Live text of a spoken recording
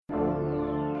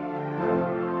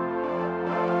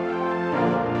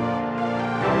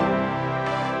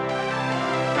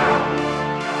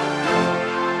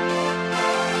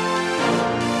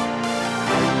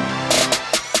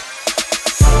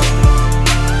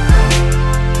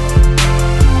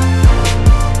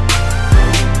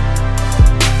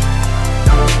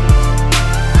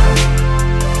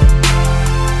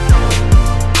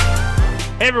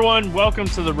everyone. Welcome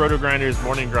to the Roto Grinders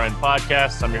Morning Grind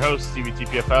Podcast. I'm your host,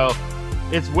 Stevietpfl.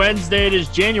 It's Wednesday. It is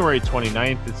January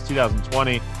 29th. It's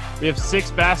 2020. We have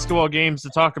 6 basketball games to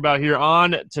talk about here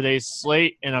on today's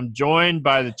slate, and I'm joined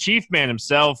by the Chief Man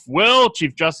himself, Will,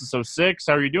 ChiefJustice06.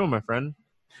 How are you doing, my friend?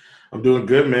 I'm doing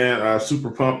good, man. Super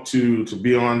pumped to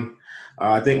be on,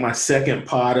 I think, my second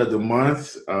pod of the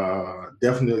month.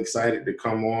 Definitely excited to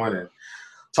come on and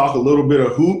talk a little bit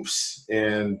of hoops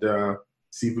and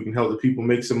see if we can help the people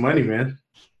make some money, man.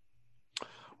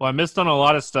 Well, I missed on a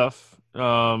lot of stuff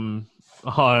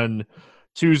on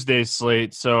Tuesday's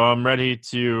slate, so I'm ready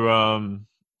to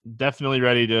definitely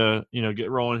ready to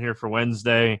get rolling here for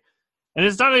Wednesday. And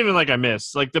it's not even like I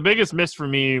missed. Like, the biggest miss for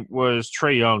me was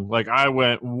Trae Young. Like, I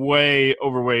went way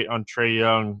overweight on Trae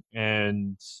Young,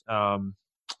 and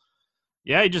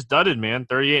he just dudded, man.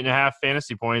 38.5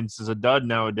 fantasy points is a dud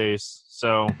nowadays.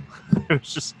 So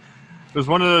it was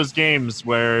one of those games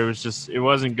where it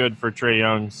wasn't good for Trae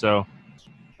Young. So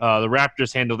the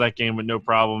Raptors handled that game with no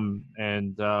problem.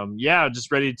 And,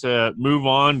 just ready to move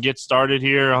on, get started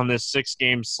here on this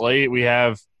 6-game slate. We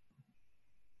have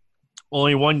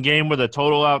only one game with a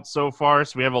total out so far,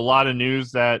 so we have a lot of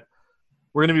news that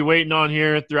we're going to be waiting on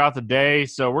here throughout the day.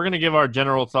 So we're going to give our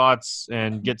general thoughts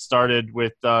and get started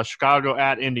with Chicago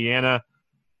at Indiana.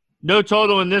 No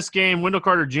total in this game. Wendell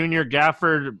Carter Jr.,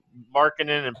 Gafford,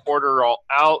 Markkanen, and Porter are all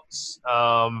out.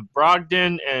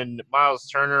 Brogdon and Miles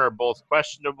Turner are both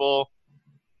questionable.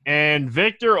 And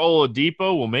Victor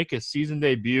Oladipo will make his season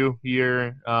debut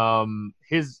here.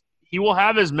 He will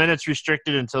have his minutes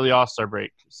restricted until the All-Star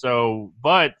break.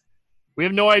 But we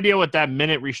have no idea what that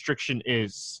minute restriction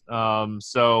is.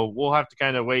 So we'll have to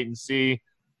kind of wait and see.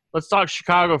 Let's talk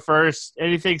Chicago first.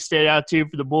 Anything stand out to you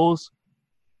for the Bulls?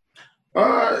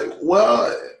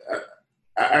 Well,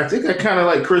 I think I kind of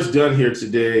like Chris Dunn here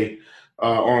today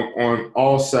on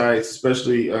all sides,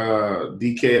 especially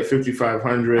DK at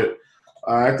 5,500.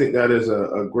 I think that is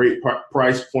a great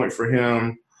price point for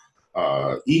him.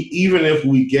 Even if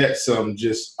we get some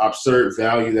just absurd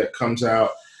value that comes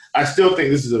out, I still think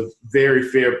this is a very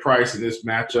fair price in this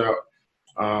matchup.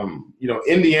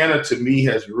 Indiana to me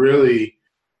has really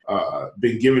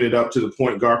been giving it up to the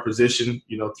point guard position,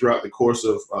 throughout the course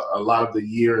of a lot of the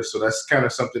year. So that's kind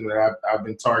of something that I've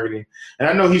been targeting. And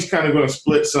I know he's kind of going to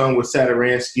split some with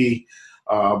Satoransky,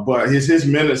 but his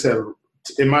minutes have,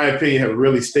 in my opinion, have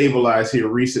really stabilized here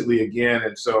recently again.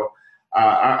 And so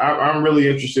I'm really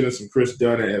interested in some Chris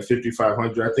Dunn at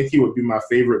 5,500. I think he would be my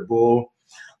favorite Bull.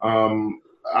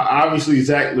 Obviously,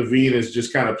 Zach LaVine is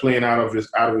just kind of playing out of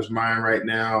his mind right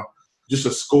now. Just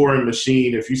a scoring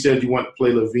machine. If you said you want to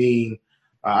play LaVine,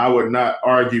 I would not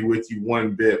argue with you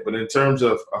one bit. But in terms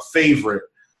of a favorite,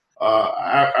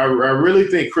 I really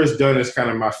think Chris Dunn is kind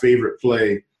of my favorite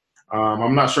play.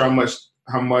 I'm not sure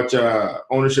how much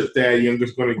ownership Thad Young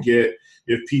is going to get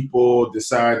if people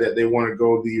decide that they want to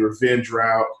go the revenge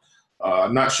route.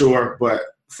 Not sure, but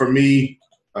for me,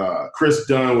 Chris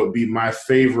Dunn would be my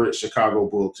favorite Chicago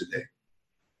Bull today.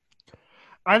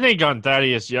 I think on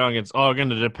Thaddeus Young, it's all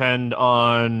going to depend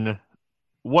on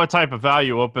what type of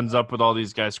value opens up with all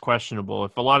these guys questionable.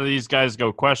 If a lot of these guys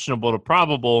go questionable to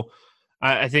probable,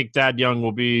 I think Thad Young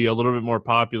will be a little bit more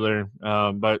popular.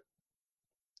 But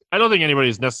I don't think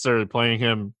anybody's necessarily playing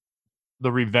him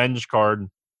the revenge card.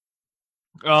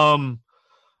 But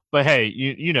hey,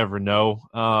 you never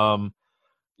know.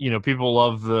 People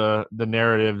love the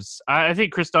narratives. I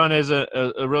think Chris Dunn is a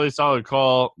really solid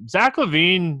call. Zach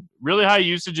LaVine, really high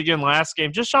usage again last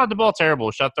game. Just shot the ball terrible.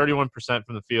 Shot 31%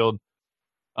 from the field.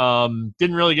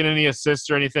 Didn't really get any assists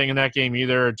or anything in that game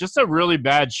either. Just a really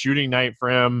bad shooting night for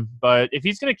him. But if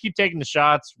he's going to keep taking the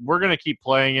shots, we're going to keep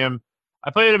playing him.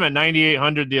 I played him at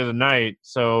 9,800 the other night.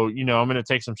 So, I'm going to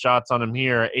take some shots on him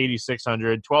here at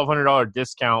 8,600. $1,200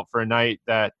 discount for a night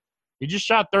that he just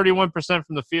shot 31%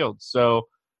 from the field. So,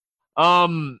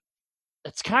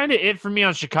 it's kind of it for me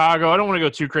on Chicago. I don't want to go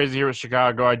too crazy here with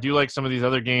Chicago. I do like some of these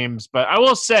other games, but I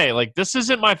will say, this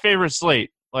isn't my favorite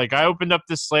slate. I opened up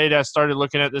this slate, I started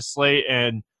looking at this slate,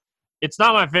 and it's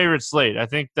not my favorite slate. I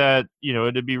think that,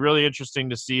 it'd be really interesting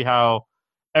to see how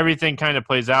everything kind of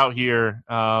plays out here,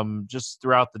 just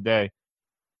throughout the day.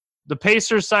 The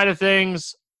Pacers side of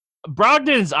things,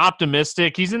 Brogdon's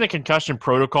optimistic. He's in the concussion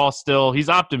protocol still. He's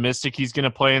optimistic he's going to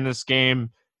play in this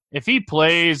game. If he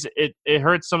plays, it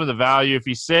hurts some of the value. If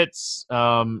he sits,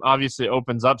 obviously it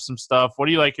opens up some stuff. What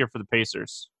do you like here for the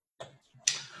Pacers?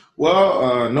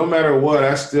 Well, no matter what,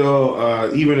 I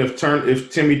still even if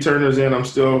Timmy Turner's in, I'm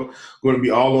still going to be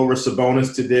all over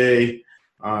Sabonis today.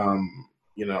 I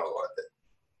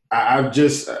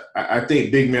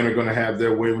think big men are going to have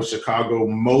their way with Chicago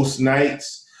most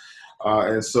nights.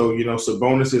 And so,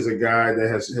 Sabonis is a guy that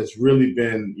has really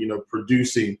been,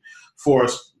 producing for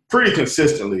us pretty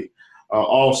consistently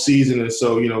all season. And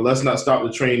so, let's not stop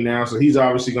the train now. So he's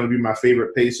obviously going to be my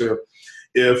favorite pacer.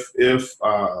 If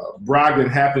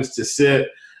Brogdon happens to sit,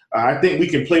 I think we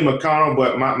can play McConnell,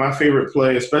 but my favorite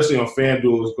play, especially on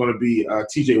FanDuel, is going to be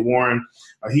T.J. Warren.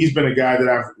 He's been a guy that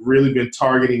I've really been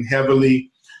targeting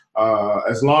heavily.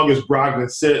 As long as Brogdon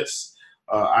sits,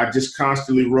 I just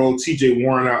constantly roll T.J.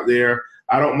 Warren out there.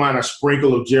 I don't mind a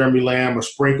sprinkle of Jeremy Lamb, a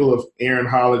sprinkle of Aaron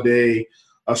Holiday,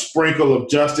 a sprinkle of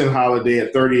Justin Holiday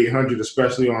at 3,800,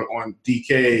 especially on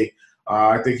DK.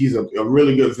 I think he's a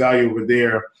really good value over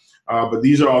there. But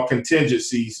these are all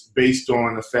contingencies based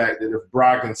on the fact that if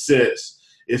Brogdon sits,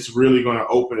 it's really going to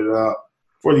open it up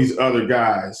for these other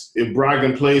guys. If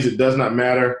Brogdon plays, it does not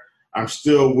matter. I'm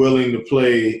still willing to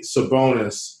play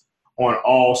Sabonis on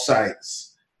all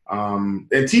sites. And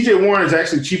T.J. Warren is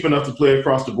actually cheap enough to play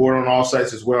across the board on all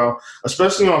sites as well,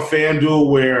 especially on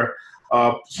FanDuel where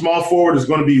small forward is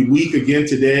going to be weak again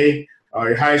today.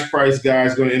 Your highest priced guy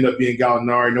is going to end up being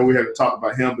Gallinari. I know we haven't talked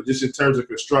about him, but just in terms of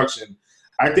construction,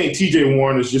 I think T.J.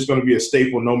 Warren is just going to be a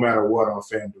staple no matter what on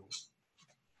FanDuel.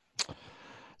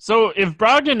 So if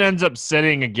Brogdon ends up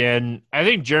sitting again, I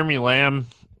think Jeremy Lamb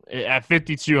at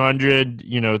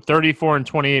 5,200, 34 and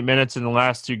 28 minutes in the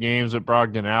last two games with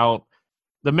Brogdon out.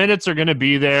 The minutes are going to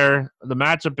be there. The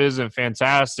matchup isn't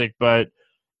fantastic, but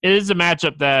it is a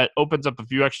matchup that opens up a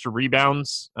few extra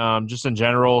rebounds. Just in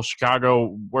general,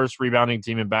 Chicago, worst rebounding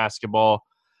team in basketball.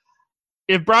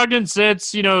 If Brogdon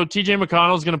sits, TJ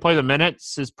McConnell is going to play the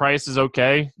minutes. His price is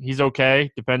okay. He's okay,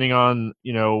 depending on,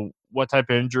 what type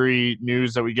of injury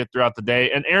news that we get throughout the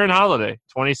day. And Aaron Holiday,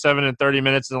 27 and 30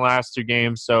 minutes in the last two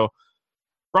games. So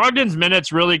Brogdon's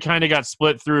minutes really kind of got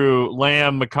split through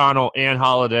Lamb, McConnell, and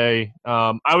Holiday.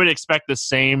 I would expect the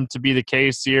same to be the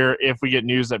case here if we get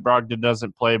news that Brogdon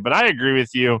doesn't play. But I agree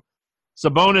with you.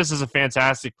 Sabonis is a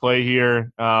fantastic play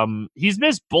here. He's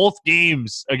missed both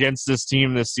games against this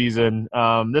team this season.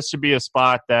 This should be a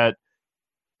spot that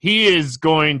he is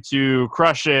going to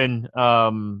crush in,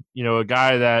 a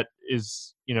guy that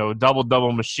is, a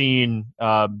double-double machine,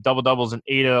 double-doubles in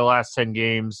 8 of the last 10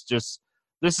 games.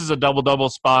 This is a double-double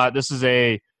spot. This is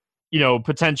a,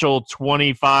 potential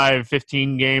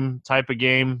 25-15 game type of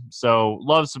game. So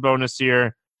love Sabonis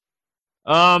here.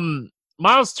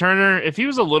 Miles Turner, if he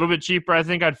was a little bit cheaper, I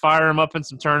think I'd fire him up in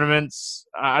some tournaments.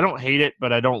 I don't hate it,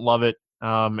 but I don't love it.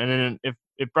 And then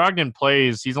if Brogdon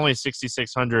plays, he's only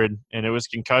 6,600, and it was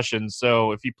concussion.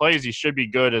 So if he plays, he should be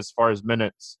good as far as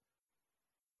minutes.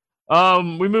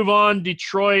 We move on.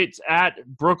 Detroit at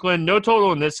Brooklyn. No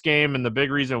total in this game, and the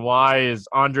big reason why is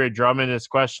Andre Drummond is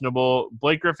questionable.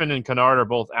 Blake Griffin and Kennard are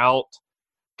both out.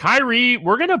 Kyrie,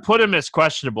 we're going to put him as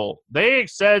questionable. They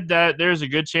said that there's a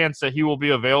good chance that he will be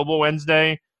available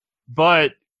Wednesday,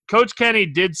 but Coach Kenny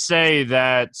did say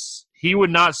that he would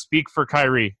not speak for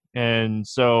Kyrie. And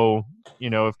so,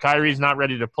 if Kyrie's not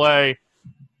ready to play,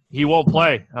 he won't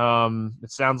play.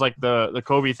 It sounds like the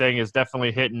Kobe thing is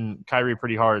definitely hitting Kyrie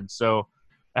pretty hard. So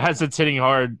as it's hitting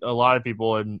hard, a lot of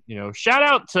people. And, shout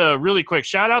out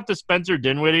to Spencer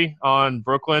Dinwiddie on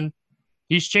Brooklyn.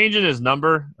 He's changing his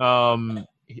number.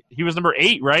 He was number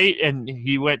 8, right? And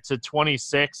he went to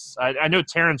 26. I know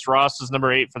Terrence Ross was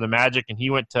number 8 for the Magic, and he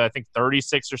went to, I think,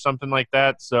 36 or something like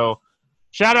that. So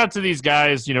shout out to these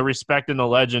guys, respecting the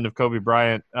legend of Kobe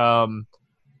Bryant.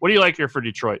 What do you like here for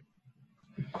Detroit?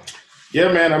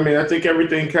 Yeah, man. I think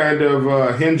everything kind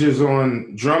of hinges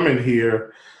on Drummond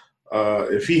here.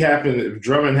 If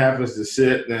Drummond happens to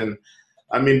sit, then,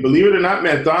 believe it or not,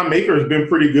 man, Thon Maker has been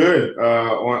pretty good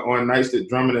on nights that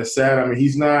Drummond has sat.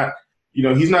 He's not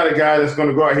a guy that's going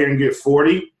to go out here and get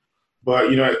 40,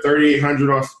 but, at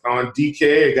 3,800 on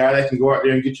DK, a guy that can go out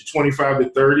there and get you 25 to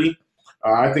 30,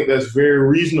 I think that's very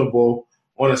reasonable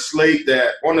on a slate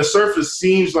that on the surface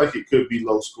seems like it could be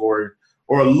low scoring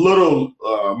or a little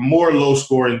more low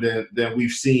scoring than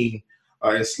we've seen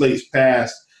in slates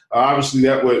past. Obviously,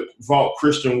 that would vault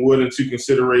Christian Wood into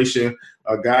consideration,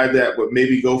 a guy that would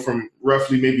maybe go from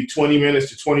roughly maybe 20 minutes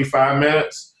to 25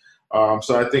 minutes.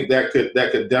 So I think that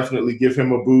could definitely give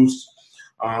him a boost.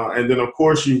 And then, of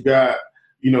course, you've got,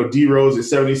 D Rose at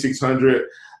 7,600.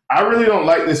 I really don't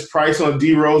like this price on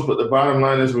D Rose, but the bottom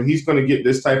line is when he's going to get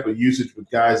this type of usage with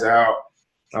guys out,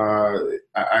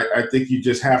 I think you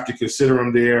just have to consider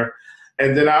him there.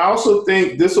 And then I also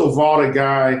think this will vault a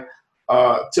guy,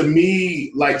 to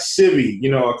me, like Civi,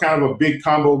 a kind of a big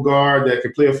combo guard that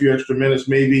can play a few extra minutes.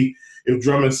 Maybe if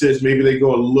Drummond sits, maybe they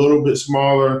go a little bit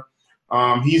smaller.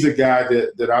 He's a guy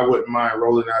that I wouldn't mind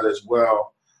rolling out as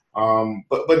well.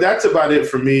 But that's about it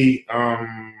for me.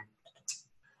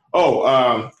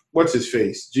 what's his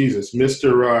face? Jesus,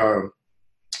 Mr.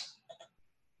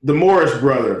 The Morris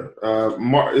brother.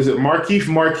 Is it Markeith?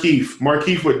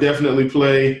 Markeith would definitely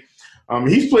play.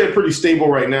 He's playing pretty stable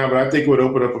right now, but I think it would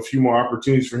open up a few more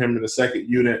opportunities for him in the second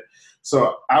unit.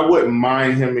 So I wouldn't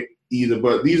mind him either,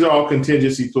 but these are all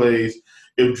contingency plays.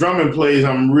 If Drummond plays,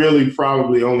 I'm really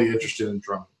probably only interested in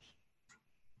Drummond.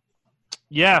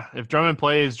 Yeah, if Drummond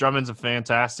plays, Drummond's a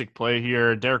fantastic play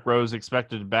here. Derrick Rose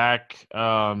expected back.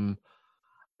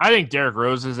 I think Derrick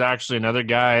Rose is actually another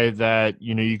guy that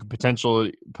you could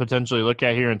potentially look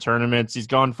at here in tournaments. He's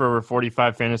gone for over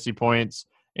 45 fantasy points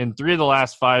in 3 of the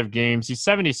last 5 games. He's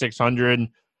 7,600.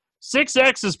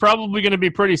 6X is probably going to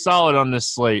be pretty solid on this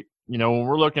slate. When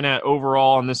we're looking at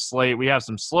overall on this slate, we have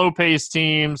some slow-paced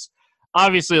teams.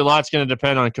 Obviously, a lot's going to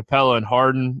depend on Capella and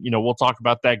Harden. We'll talk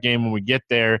about that game when we get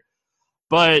there.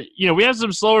 But, we have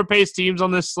some slower-paced teams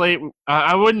on this slate.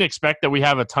 I wouldn't expect that we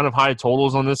have a ton of high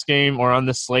totals on this game or on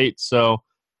this slate. So,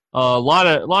 a lot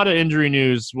of injury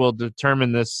news will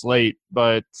determine this slate.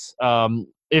 But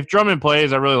if Drummond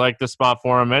plays, I really like this spot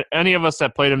for him. Any of us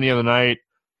that played him the other night,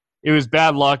 it was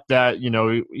bad luck that,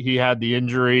 he had the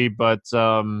injury. But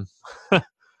gotta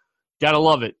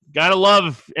love it. Gotta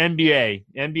love NBA.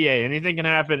 Anything can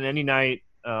happen any night.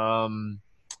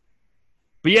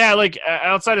 But yeah,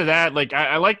 outside of that,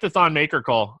 I like the Thon Maker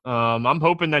call. I'm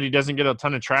hoping that he doesn't get a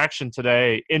ton of traction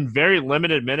today. In very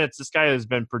limited minutes, this guy has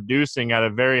been producing at a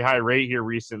very high rate here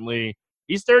recently.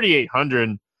 He's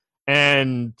 3,800.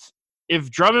 And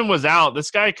if Drummond was out, this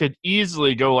guy could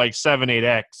easily go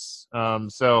 7-8X.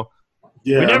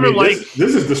 Yeah,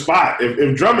 this is the spot.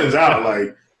 If Drummond's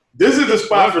out, this is the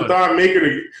spot for Thon Maker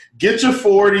to get your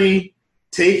 40,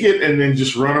 take it, and then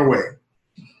just run away.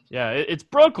 Yeah, it's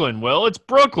Brooklyn, Will. It's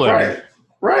Brooklyn.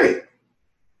 Right.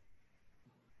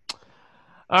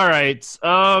 All right.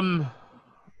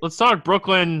 Let's talk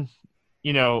Brooklyn.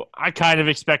 I kind of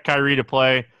expect Kyrie to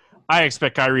play. I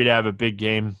expect Kyrie to have a big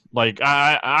game. When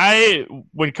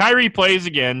Kyrie plays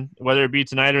again, whether it be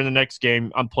tonight or the next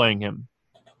game, I'm playing him.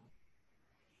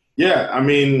 Yeah,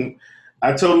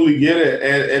 I totally get it.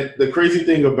 And the crazy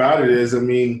thing about it is,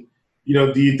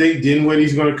 do you think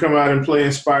Dinwiddie's going to come out and play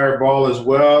inspired ball as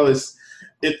well?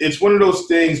 It's one of those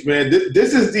things, man.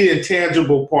 This is the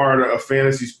intangible part of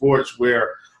fantasy sports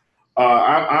where,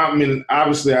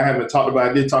 obviously I haven't talked about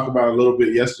it. I did talk about it a little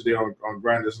bit yesterday on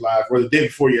Grinders Live, or the day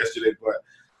before yesterday. But,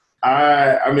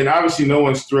 obviously no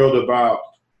one's thrilled about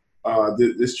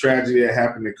this tragedy that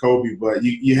happened to Kobe. But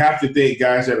you have to think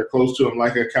guys that are close to him,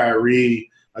 like a Kyrie,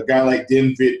 a guy like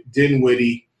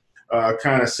Dinwiddie,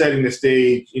 kind of setting the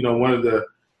stage, one of the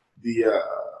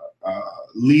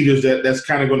leaders that's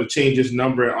kind of going to change his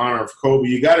number in honor of Kobe.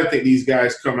 You got to think these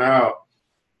guys come out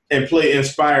and play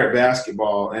inspired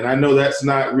basketball. And I know that's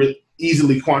not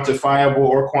easily quantifiable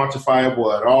or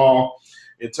quantifiable at all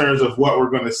in terms of what we're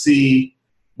going to see.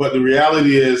 But the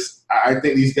reality is I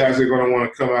think these guys are going to want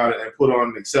to come out and put on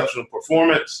an exceptional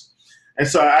performance. And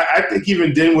so I think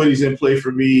even Dinwiddie's in play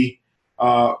for me,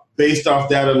 based off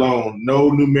that alone. No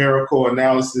numerical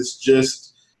analysis, just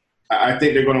I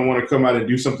think they're going to want to come out and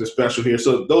do something special here.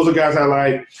 So those are guys I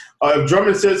like. If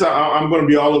Drummond says I'm going to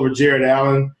be all over Jared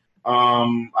Allen,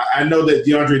 I know that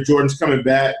DeAndre Jordan's coming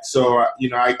back, so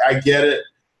I get it.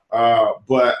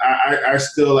 But I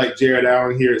still like Jared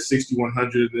Allen here at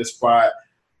 6,100 in this spot.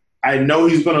 I know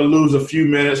he's going to lose a few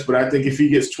minutes, but I think if he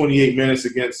gets 28 minutes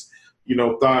against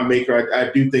Thon Maker,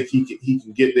 I do think he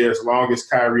can get there as long as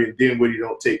Kyrie and Dinwiddie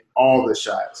don't take all the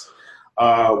shots.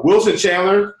 Wilson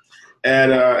Chandler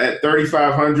at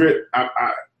 3,500.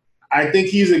 I think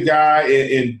he's a guy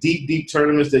in deep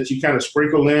tournaments that you kind of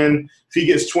sprinkle in. If he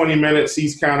gets 20 minutes,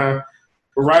 he's kind of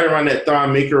right around that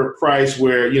Thon Maker price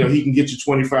where he can get you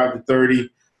 25 to 30.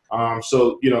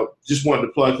 Just wanted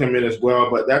to plug him in as well.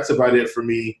 But that's about it for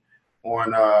me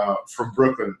from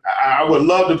Brooklyn. I would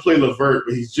love to play LeVert,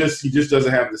 but he just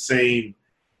doesn't have the same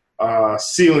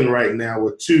ceiling right now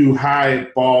with two high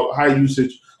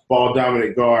usage ball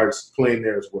dominant guards playing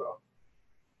there as well.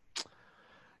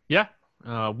 Yeah.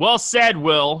 Well said,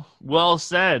 Will. Well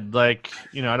said. I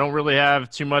don't really have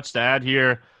too much to add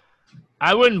here.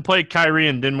 I wouldn't play Kyrie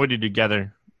and Dinwiddie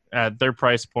together at their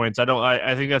price points. I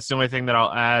think that's the only thing that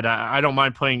I'll add. I don't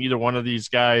mind playing either one of these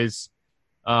guys.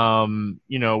 We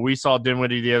saw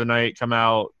Dinwiddie the other night come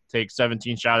out, take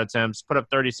 17 shot attempts, put up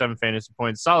 37 fantasy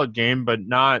points. Solid game, but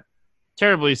not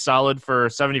terribly solid for a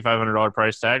 $7,500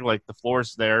 price tag. The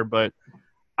floor's there, but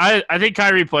I think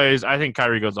Kyrie plays. I think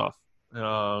Kyrie goes off.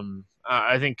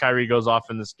 I think Kyrie goes off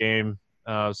in this game.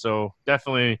 So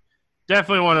definitely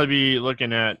want to be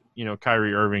looking at,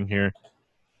 Kyrie Irving here.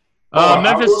 Memphis.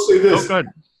 I will say this. Go ahead.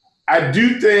 I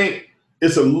do think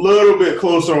It's a little bit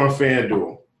closer on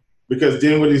FanDuel because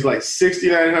Dinwiddie's like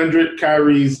 6,900,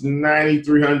 Kyrie's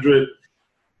 9,300.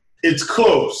 It's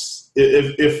close.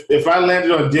 If I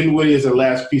landed on Dinwiddie as a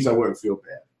last piece, I wouldn't feel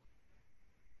bad.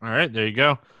 All right, there you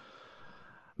go.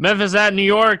 Memphis at New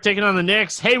York taking on the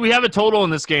Knicks. Hey, we have a total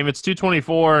in this game. It's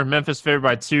 224. Memphis favored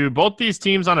by 2. Both these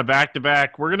teams on a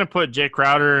back-to-back. We're going to put Jay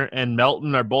Crowder and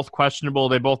Melton are both questionable.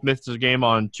 They both missed the game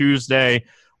on Tuesday.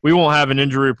 We won't have an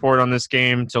injury report on this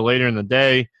game till later in the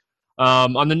day.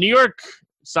 On the New York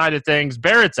side of things,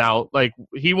 Barrett's out. Like,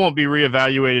 he won't be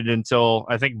reevaluated until,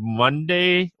 I think,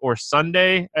 Monday or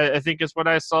Sunday, I think is what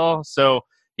I saw. So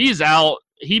he's out.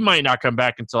 He might not come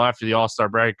back until after the All-Star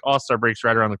break. All-Star break's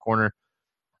right around the corner.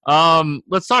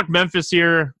 Let's talk Memphis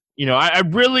here. You know, I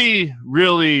really,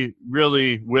 really,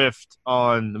 really whiffed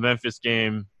on the Memphis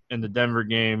game and the Denver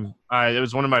game. It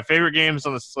was one of my favorite games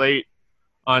on the slate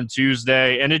on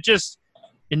Tuesday, and it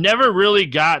never really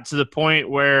got to the point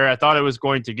where I thought it was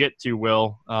going to get to,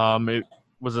 Will. It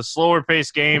was a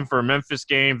slower-paced game for a Memphis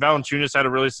game. Valanciunas had a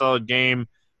really solid game.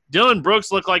 Dylan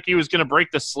Brooks looked like he was going to break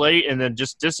the slate and then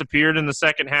just disappeared in the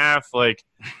second half. Like,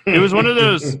 it was one of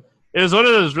those – it was one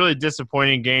of those really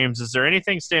disappointing games. Is there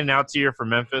anything standing out to you for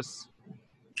Memphis?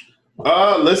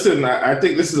 Listen, I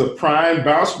think this is a prime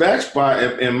bounce-back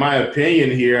spot, in my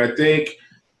opinion here. I think,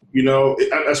 you know,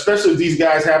 especially if these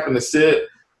guys happen to sit,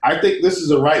 I think this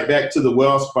is a right back to the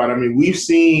well spot. I mean, we've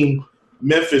seen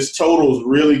Memphis totals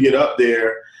really get up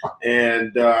there.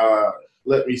 And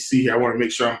let me see here. I want to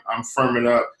make sure I'm firming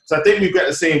up. So I think we've got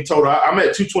the same total. I'm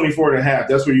at 224.5.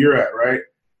 That's where you're at, right?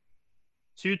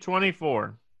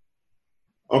 224.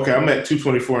 Okay, I'm at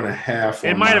 224.5.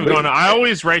 It might have gone. I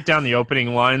always write down the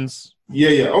opening lines.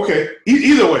 Yeah. Okay.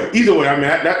 Either way. I mean,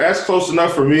 that's close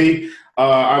enough for me.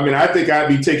 I mean, I think I'd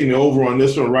be taking the over on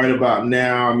this one right about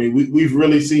now. I mean, we've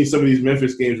really seen some of these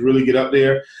Memphis games really get up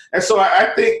there. And so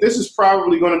I think this is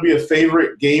probably going to be a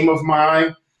favorite game of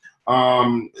mine.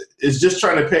 It's just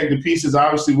trying to peg the pieces.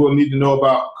 Obviously, we'll need to know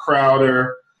about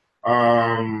Crowder.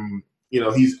 You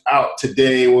know, he's out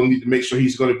today. We'll need to make sure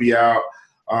he's going to be out.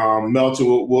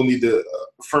 Melton, we'll need to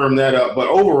firm that up. But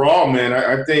overall, man,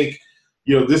 I think,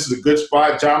 you know, this is a good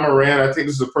spot. John Moran, I think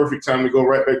this is a perfect time to go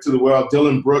right back to the well.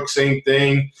 Dylan Brooks, same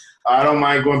thing. I don't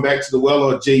mind going back to the well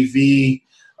or JV.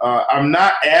 I'm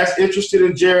not as interested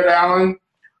in Jared Allen,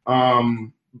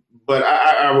 but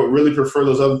I would really prefer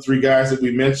those other three guys that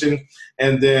we mentioned.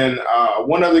 And then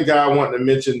one other guy I wanted to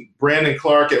mention, Brandon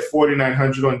Clark at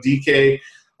 4,900 on DK.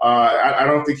 I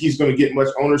don't think he's going to get much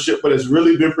ownership, but has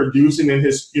really been producing in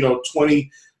his,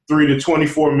 23 to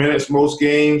 24 minutes most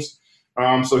games.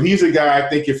 So he's a guy I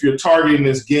think if you're targeting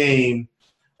this game,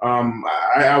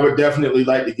 I would definitely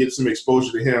like to get some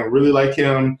exposure to him. Really like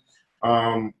him.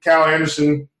 Kyle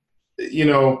Anderson,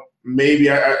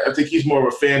 maybe I think he's more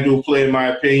of a FanDuel play in my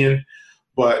opinion.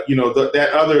 But, that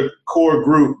other core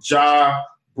group, Ja,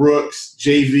 Brooks,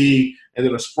 JV, and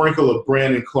then a sprinkle of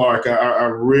Brandon Clark, I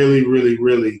really, really,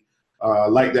 really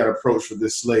like that approach for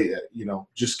this slate,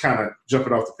 just kind of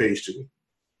jumping off the page to me.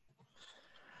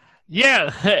 Yeah.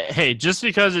 Hey, just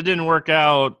because it didn't work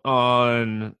out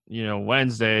on,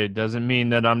 Wednesday doesn't mean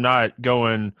that I'm not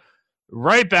going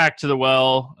right back to the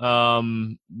well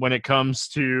when it comes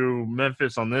to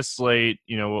Memphis on this slate.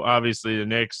 Obviously the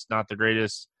Knicks, not the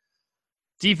greatest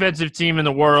defensive team in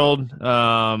the world.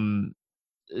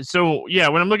 So, yeah,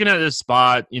 when I'm looking at this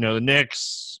spot, the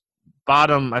Knicks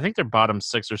I think they're bottom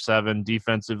 6 or 7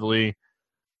 defensively.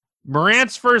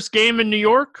 Morant's first game in New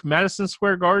York, Madison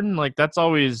Square Garden, that's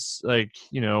always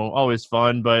always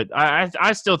fun. But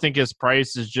I still think his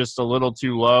price is just a little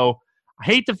too low. I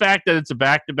hate the fact that it's a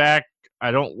back-to-back.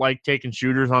 I don't like taking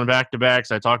shooters on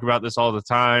back-to-backs. I talk about this all the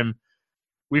time.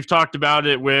 We've talked about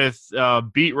it with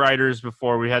beat writers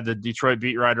before. We had the Detroit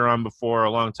beat writer on before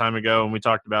a long time ago, and we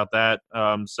talked about that.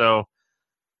 So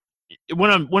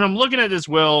when I'm looking at this,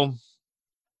 Will,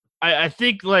 I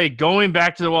think going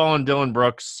back to the wall on Dylan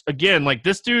Brooks again.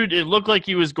 This dude, it looked like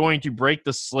he was going to break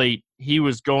the slate. He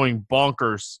was going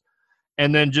bonkers,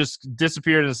 and then just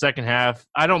disappeared in the second half.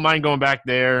 I don't mind going back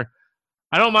there.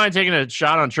 I don't mind taking a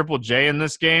shot on Triple J in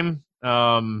this game.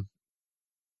 I'm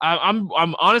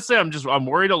honestly, I'm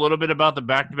worried a little bit about the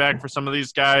back-to-back for some of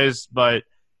these guys, but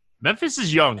Memphis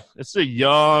is young. It's a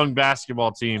young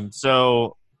basketball team.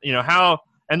 So,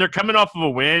 and they're coming off of a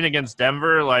win against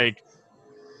Denver,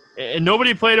 and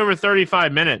nobody played over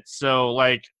 35 minutes. So,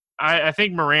 I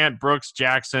think Morant, Brooks,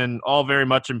 Jackson, all very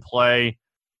much in play.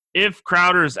 If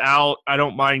Crowder's out, I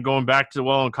don't mind going back to the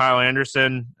well on Kyle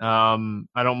Anderson. I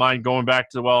don't mind going back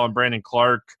to the well on Brandon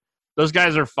Clark. Those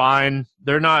guys are fine.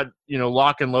 They're not,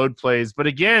 lock and load plays. But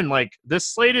again, this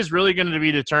slate is really going to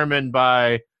be determined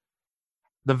by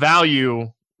the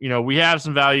value, we have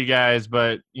some value guys,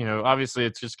 but, obviously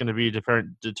it's just going to be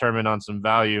determined on some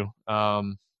value.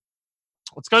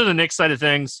 Let's go to the Knicks side of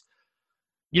things.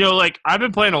 I've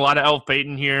been playing a lot of Elf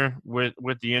Payton here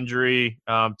with the injury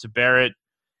to Barrett.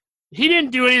 He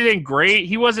didn't do anything great.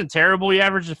 He wasn't terrible. He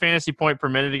averaged a fantasy point per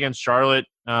minute against Charlotte.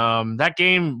 That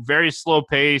game, very slow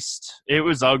paced. It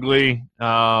was ugly.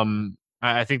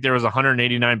 I think there was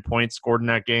 189 points scored in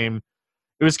that game.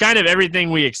 It was kind of everything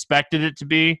we expected it to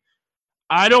be.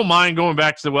 I don't mind going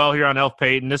back to the well here on Elf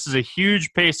Payton. This is a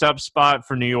huge pace up spot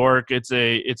for New York. It's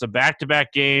a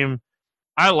back-to-back game.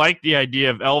 I like the idea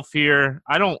of Elf here.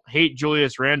 I don't hate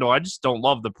Julius Randle. I just don't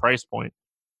love the price point.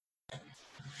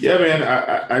 Yeah, man,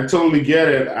 I totally get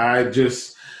it. I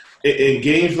just in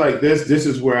games like this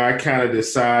is where I kind of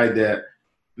decide that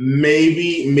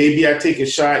maybe I take a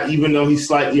shot, even though he's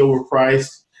slightly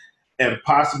overpriced, and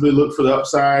possibly look for the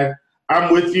upside.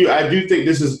 I'm with you. I do think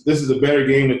this is a better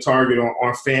game to target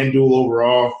on FanDuel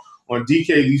overall. On DK,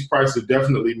 these prices are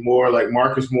definitely more. Like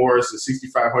Marcus Morris is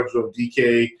 $6,500 on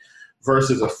DK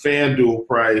versus a FanDuel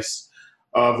price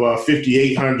of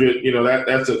 $5,800.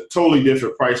 That's a totally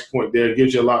different price point there. It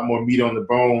gives you a lot more meat on the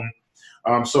bone.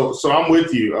 So I'm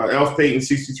with you. Elf Payton,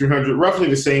 $6,300, roughly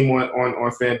the same one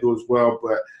on FanDuel as well.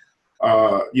 But,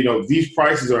 these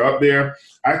prices are up there.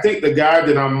 I think the guy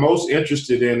that I'm most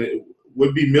interested in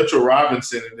would be Mitchell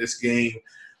Robinson in this game.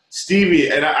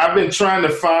 Stevie, and I've been trying to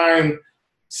find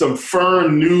some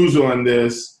firm news on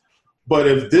this, but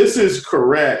if this is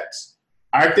correct,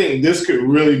 I think this could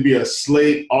really be a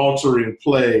slate-altering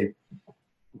play.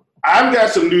 I've got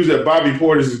some news that Bobby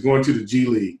Portis is going to the G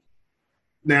League.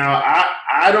 Now,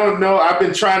 I don't know. I've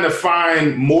been trying to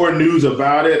find more news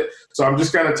about it, so I'm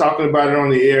just kind of talking about it on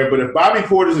the air. But if Bobby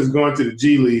Portis is going to the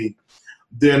G League,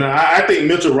 then I think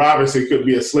Mitchell Robinson could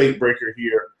be a slate breaker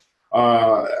here.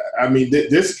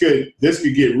 This could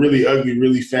get really ugly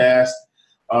really fast.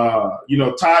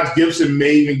 Todd Gibson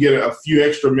may even get a few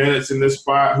extra minutes in this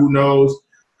spot. Who knows?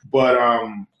 But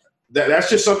that's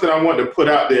just something I want to put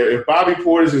out there. If Bobby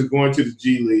Portis is going to the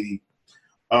G League,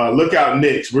 look out,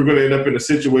 Knicks. We're going to end up in a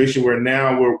situation where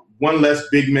now we're one less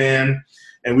big man,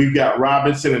 and we've got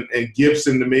Robinson and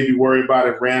Gibson to maybe worry about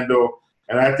at Randall.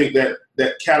 And I think that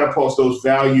catapults those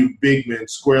value big men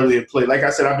squarely in play. Like I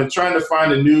said, I've been trying to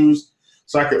find the news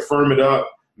so I could firm it up.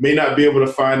 May not be able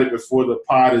to find it before the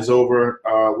pod is over,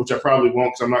 which I probably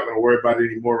won't because I'm not going to worry about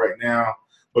it anymore right now.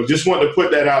 But just want to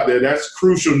put that out there. That's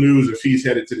crucial news if he's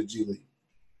headed to the G League.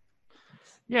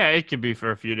 Yeah, it could be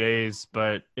for a few days,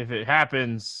 but if it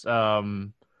happens,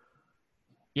 I'm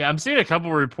seeing a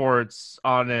couple reports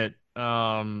on it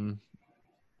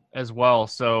as well.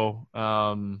 So,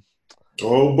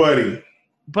 oh, buddy.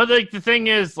 But the thing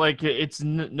is, it's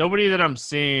nobody that I'm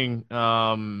seeing.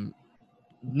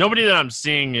 Nobody that I'm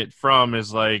seeing it from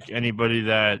is anybody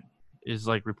that is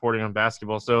reporting on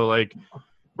basketball. So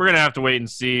we're gonna have to wait and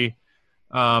see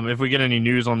if we get any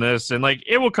news on this. And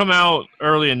it will come out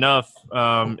early enough.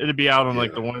 It'll be out on the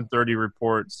 1:30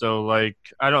 report. So I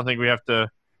don't think we have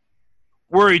to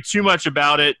worry too much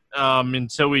about it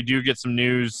until we do get some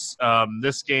news.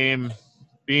 This game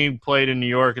being played in New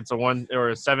York, it's a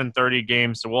 7:30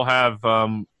 game, so we'll have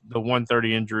the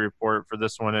 1:30 injury report for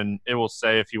this one, and it will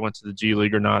say if he went to the G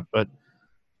League or not. But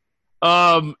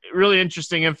really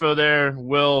interesting info there,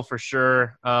 Will, for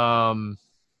sure.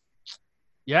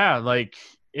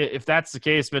 If that's the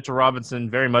case, Mitchell Robinson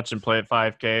very much in play at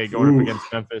 5K going up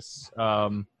against Memphis.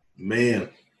 Man.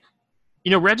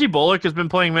 Reggie Bullock has been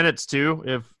playing minutes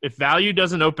too. If value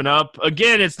doesn't open up,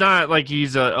 again, it's not like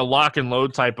he's a lock and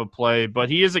load type of play, but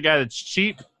he is a guy that's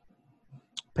cheap,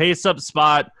 pace up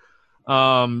spot.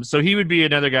 So he would be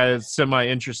another guy that's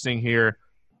semi-interesting here.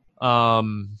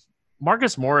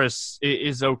 Marcus Morris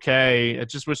is okay. I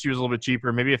just wish he was a little bit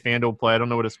cheaper. Maybe a FanDuel play. I don't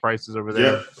know what his price is over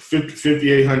there. Yeah,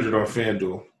 $5,800 on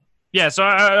FanDuel. Yeah, so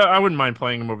I wouldn't mind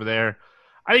playing him over there.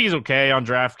 I think he's okay on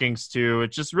DraftKings too.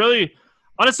 It's just really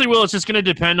 – honestly, Will, it's just going to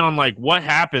depend on what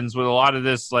happens with a lot of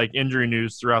this injury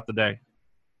news throughout the day.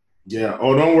 Yeah.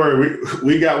 Oh, don't worry.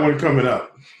 We got one coming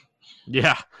up.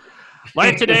 Yeah.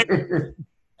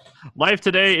 Life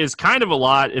today is kind of a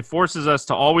lot. It forces us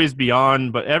to always be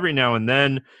on, but every now and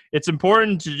then it's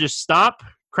important to just stop,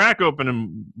 crack open a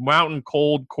mountain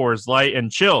cold Coors Light,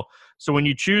 and chill. So when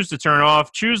you choose to turn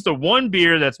off, choose the one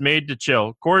beer that's made to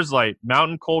chill. Coors Light,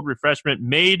 mountain cold refreshment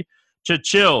made to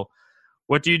chill.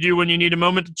 What do you do when you need a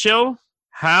moment to chill?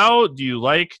 How do you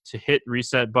like to hit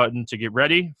reset button to get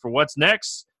ready for what's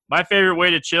next? My favorite way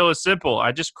to chill is simple.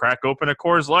 I just crack open a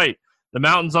Coors Light. The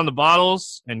mountains on the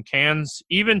bottles and cans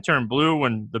even turn blue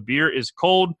when the beer is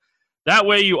cold. That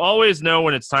way you always know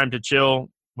when it's time to chill.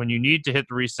 when you need to hit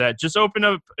the reset, just open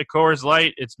up a Coors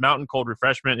Light. It's mountain cold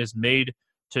refreshment. Is made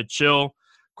to chill.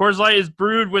 Coors Light is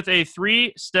brewed with a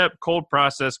 3-step cold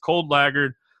process, cold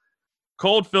lagered,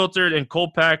 cold filtered, and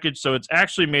cold packaged, so it's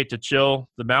actually made to chill.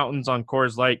 The mountains on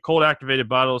Coors Light cold activated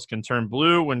bottles can turn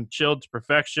blue when chilled to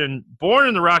perfection. Born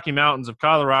in the Rocky Mountains of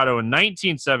Colorado in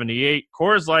 1978,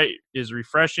 Coors Light is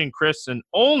refreshing, crisp, and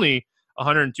only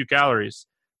 102 calories.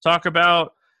 Talk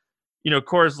about,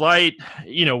 Coors Light.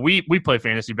 We play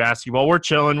fantasy basketball. We're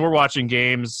chilling. We're watching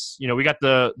games. We got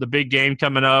the big game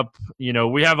coming up.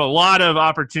 We have a lot of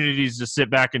opportunities to sit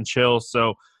back and chill.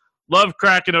 So love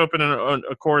cracking open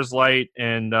a Coors Light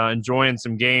and enjoying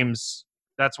some games.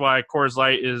 That's why Coors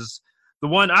Light is the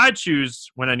one I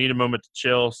choose when I need a moment to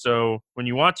chill. So when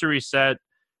you want to reset,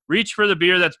 reach for the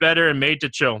beer that's better and made to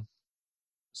chill.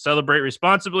 Celebrate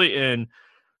responsibly in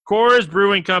Coors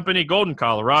Brewing Company, Golden,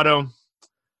 Colorado.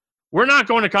 We're not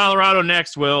going to Colorado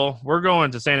next, Will. We're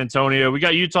going to San Antonio. We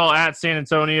got Utah at San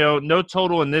Antonio. No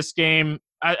total in this game.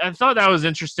 I thought that was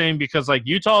interesting because,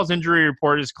 Utah's injury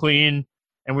report is clean,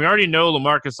 and we already know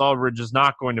LaMarcus Aldridge is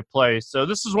not going to play. So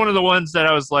this is one of the ones that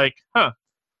I was like,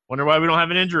 wonder why we don't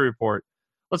have an injury report.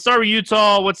 Let's start with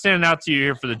Utah. What's standing out to you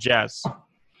here for the Jazz?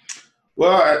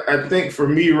 Well, I think for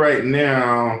me right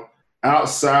now,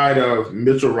 outside of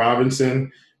Mitchell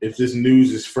Robinson, if this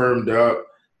news is firmed up,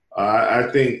 I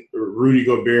think Rudy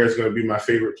Gobert is going to be my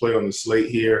favorite play on the slate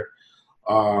here.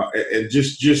 And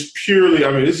just purely,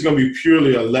 this is going to be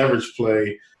purely a leverage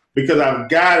play because I've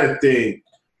got to think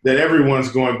that everyone's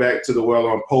going back to the well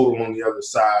on Podol on the other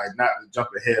side, not to jump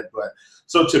ahead. But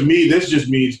so to me, this just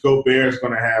means Gobert is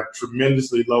going to have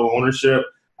tremendously low ownership.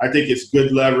 I think it's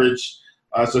good leverage.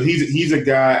 So he's a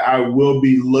guy I will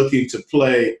be looking to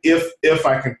play if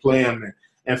I can play him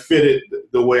and fit it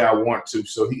the way I want to.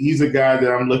 So he's a guy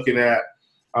that I'm looking at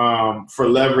for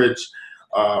leverage.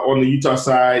 On the Utah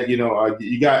side,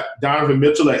 you got Donovan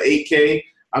Mitchell at 8K.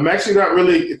 I'm actually not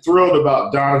really thrilled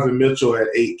about Donovan Mitchell at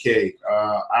 8K.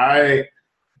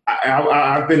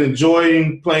 I've been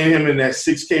enjoying playing him in that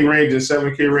 6K range and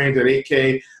 7K range at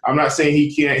 8K. I'm not saying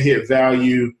he can't hit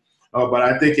value, but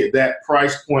I think at that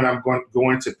price point I'm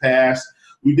going to pass.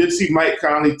 We did see Mike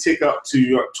Conley tick up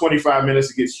to 25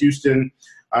 minutes against Houston.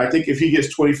 I think if he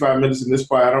gets 25 minutes in this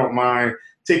play, I don't mind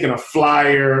taking a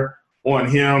flyer on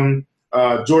him.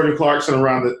 Jordan Clarkson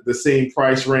around the same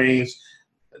price range.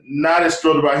 Not as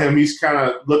thrilled about him. He's kind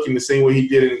of looking the same way he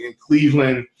did in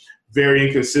Cleveland, very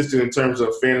inconsistent in terms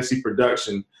of fantasy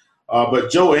production.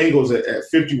 But Joe Ingles at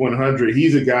 5,100,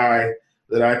 he's a guy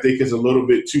that I think is a little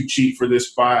bit too cheap for this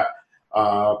spot.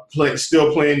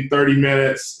 Still playing 30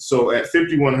 minutes. So at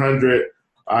 5,100,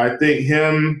 I think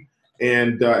him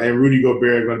and Rudy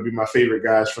Gobert are going to be my favorite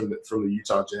guys from the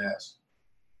Utah Jazz.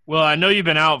 Well, I know you've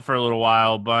been out for a little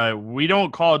while, but we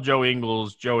don't call Joe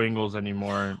Ingles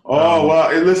anymore. Oh,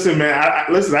 well, listen, man.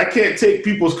 I can't take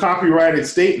people's copyrighted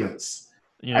statements.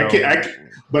 I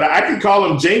can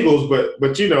call him Jingles, but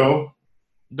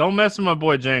don't mess with my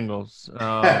boy Jingles.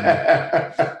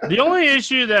 The only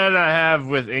issue that I have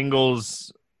with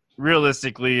Ingles,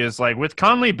 realistically, is with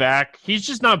Conley back, he's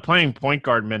just not playing point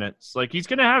guard minutes. He's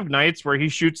going to have nights where he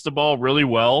shoots the ball really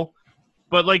well,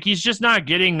 but he's just not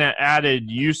getting that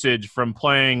added usage from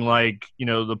playing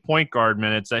the point guard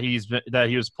minutes that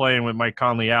he was playing with Mike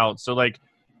Conley out. So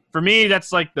for me, that's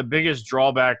the biggest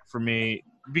drawback for me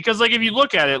because if you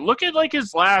look at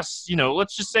his last,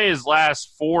 let's just say his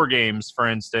last 4 games, for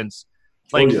instance,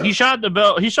 he shot the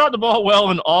ball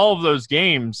well in all of those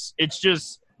games. It's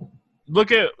just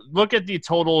look at the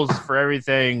totals for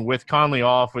everything with Conley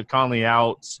off, with Conley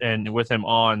out, and with him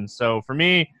on. So for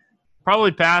me,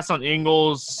 probably pass on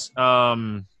Ingles.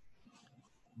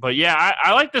 But yeah,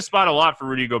 I like this spot a lot for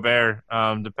Rudy Gobert,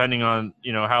 depending on,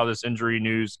 how this injury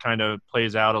news kind of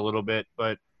plays out a little bit.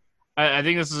 But I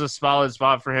think this is a solid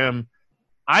spot for him.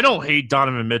 I don't hate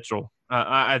Donovan Mitchell.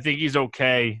 I think he's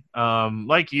okay.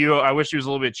 Like you, I wish he was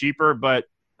a little bit cheaper, but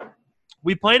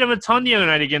we played him a ton the other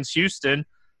night against Houston.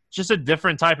 Just a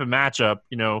different type of matchup.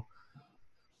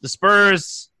 The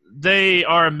Spurs, they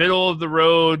are a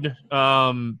middle-of-the-road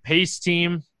pace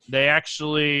team. They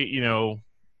actually,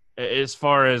 as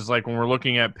far as when we're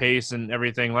looking at pace and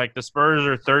everything, the Spurs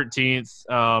are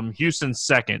 13th, Houston's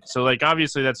 2nd. So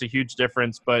obviously that's a huge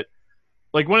difference. But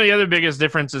one of the other biggest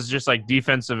differences is just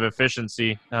defensive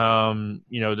efficiency.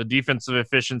 The defensive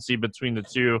efficiency between the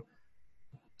two.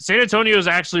 San Antonio is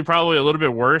actually probably a little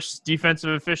bit worse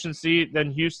defensive efficiency than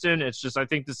Houston. It's just I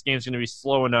think this game's going to be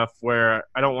slow enough where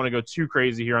I don't want to go too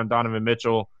crazy here on Donovan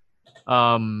Mitchell.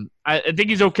 I think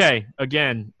he's okay.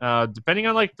 Again, depending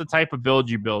on the type of build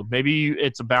you build. Maybe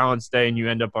it's a balanced day and you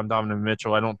end up on Donovan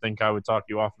Mitchell. I don't think I would talk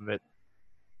you off of it.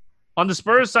 On the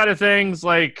Spurs side of things,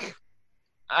 like,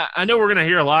 I know we're going to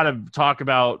hear a lot of talk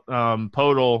about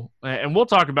Podol, and we'll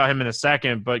talk about him in a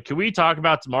second, but can we talk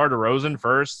about DeMar DeRozan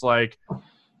first? Like,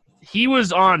 he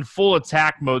was on full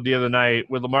attack mode the other night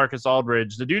with LaMarcus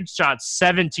Aldridge. The dude shot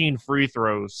 17 free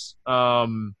throws.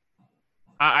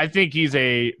 I think he's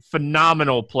a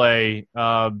phenomenal play.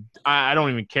 I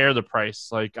don't even care the price.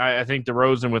 Like, I think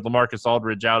DeRozan with LaMarcus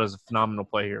Aldridge out is a phenomenal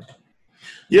play here.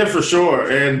 Yeah, for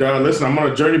sure. And listen, I'm going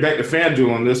to journey back to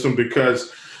FanDuel on this one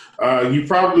because you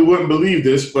probably wouldn't believe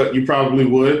this, but you probably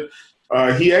would.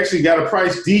 He actually got a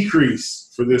price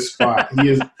decrease for this spot.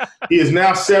 He is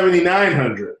now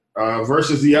 7,900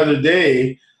 versus the other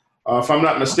day. If I'm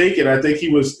not mistaken, I think he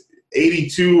was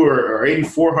 82 or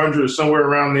 8,400 or somewhere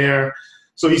around there.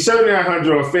 So he's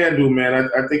 7,900 on FanDuel, man.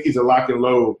 I think he's a lock and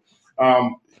load.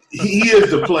 He is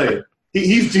the play.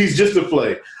 He's just a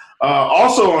play.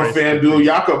 Also on FanDuel,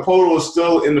 Jakob Podol is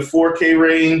still in the 4K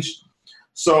range.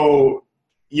 So,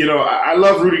 you know, I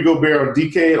love Rudy Gobert on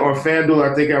DK. On FanDuel,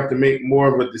 I think I have to make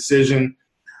more of a decision.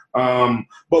 But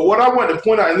what I want to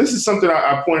point out, and this is something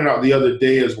I pointed out the other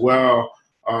day as well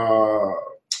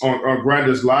on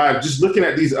Grinders Live, just looking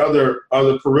at these other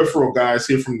peripheral guys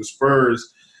here from the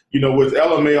Spurs, you know, with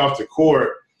LMA off the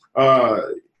court,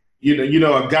 you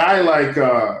know, a guy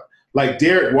like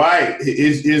Derek White,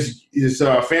 his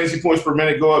fantasy points per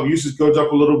minute go up, usage goes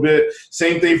up a little bit.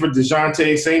 Same thing for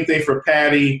DeJounte, same thing for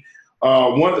Patty.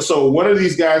 One of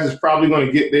these guys is probably going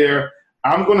to get there.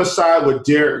 I'm going to side with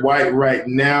Derek White right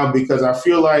now because I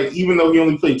feel like even though he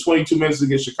only played 22 minutes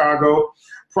against Chicago,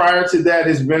 prior to that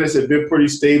his minutes have been pretty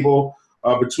stable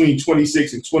between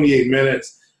 26 and 28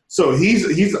 minutes. So he's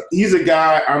a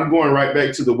guy I'm going right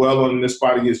back to the well on this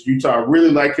spot against Utah. I really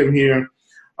like him here.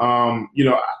 You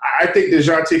know, I think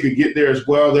DeJounte could get there as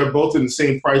well. They're both in the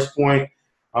same price point.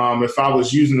 If I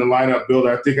was using the lineup build,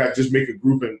 I think I'd just make a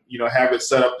group and, you know, have it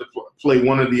set up to play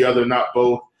one or the other, not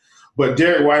both. But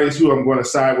Derek White is who I'm going to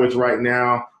side with right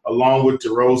now, along with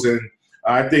DeRozan.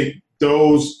 I think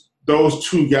those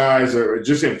two guys are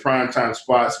just in primetime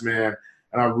spots, man.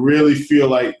 And I really feel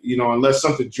like, you know, unless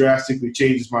something drastically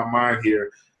changes my mind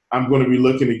here, I'm going to be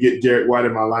looking to get Derek White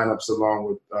in my lineups along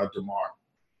with DeMar.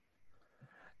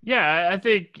 Yeah, I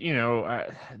think, you know,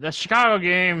 the Chicago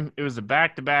game, it was a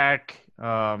back-to-back.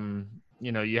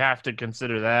 You know, you have to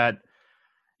consider that.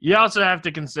 You also have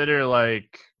to consider,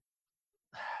 like,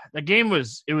 the game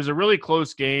was a really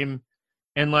close game.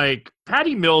 And, like,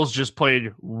 Patty Mills just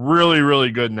played really,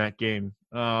 really good in that game.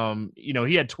 You know,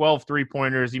 he had 12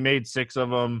 three-pointers. He made 6 of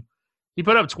them. He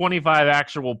put up 25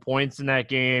 actual points in that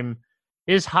game.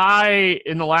 His high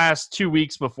in the last 2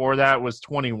 weeks before that was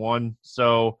 21.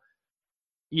 So,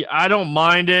 yeah, I don't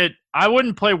mind it. I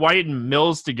wouldn't play White and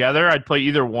Mills together. I'd play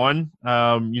either one.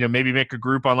 You know, maybe make a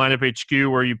group on Lineup HQ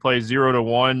where you play 0 to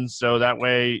 1. So that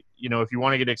way, you know, if you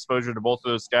want to get exposure to both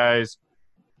of those guys,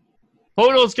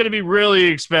 Podol's going to be really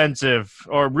expensive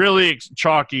or really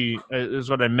chalky is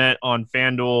what I meant on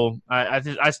FanDuel.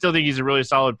 I still think he's a really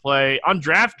solid play. On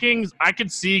DraftKings, I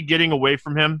could see getting away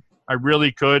from him. I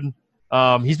really could.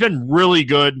 He's been really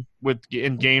good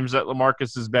in games that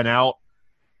LaMarcus has been out.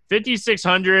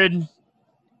 5,600,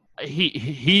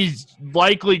 he's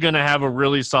likely going to have a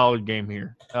really solid game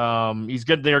here. He's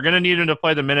good. They're going to need him to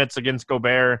play the minutes against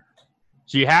Gobert.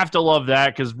 So you have to love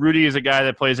that because Rudy is a guy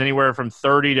that plays anywhere from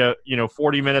 30 to, you know,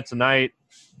 40 minutes a night.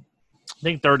 I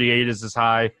think 38 is his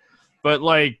high. But,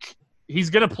 like, he's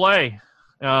going to play.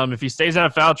 If he stays out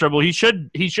of foul trouble, he should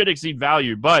exceed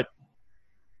value. But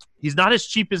he's not as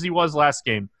cheap as he was last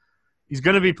game. He's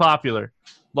going to be popular.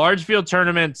 Large field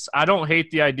tournaments, I don't hate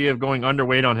the idea of going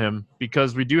underweight on him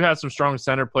because we do have some strong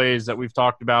center plays that we've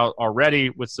talked about already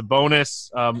with Sabonis.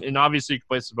 And obviously you can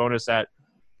play Sabonis at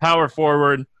power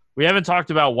forward. We haven't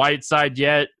talked about Whiteside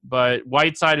yet, but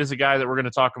Whiteside is a guy that we're going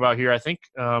to talk about here, I think,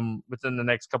 within the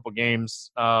next couple games.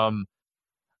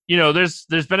 You know, there's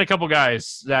been a couple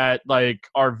guys that, like,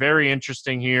 are very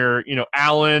interesting here. You know,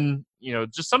 Allen, you know,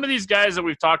 just some of these guys that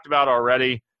we've talked about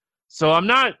already. So I'm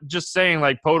not just saying,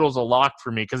 like, Podol's a lock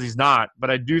for me because he's not, but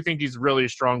I do think he's really a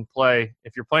strong play.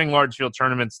 If you're playing large field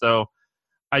tournaments, though,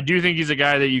 I do think he's a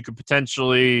guy that you could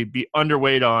potentially be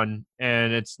underweight on,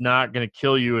 and it's not going to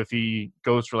kill you if he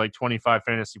goes for, like, 25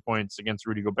 fantasy points against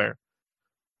Rudy Gobert.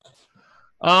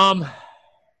 That's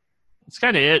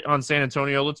kind of it on San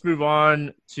Antonio. Let's move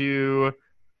on to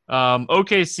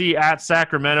OKC at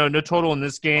Sacramento. No total in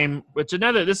this game,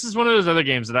 this is one of those other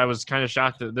games that I was kind of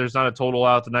shocked that there's not a total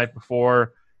out the night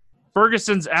before.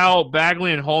 Ferguson's out.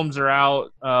 Bagley and Holmes are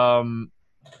out.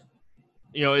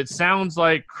 You know, it sounds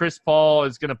like Chris Paul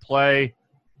is going to play.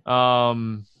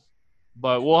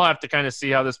 but we'll have to kind of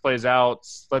see how this plays out.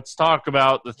 Let's talk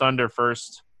about the Thunder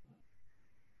first.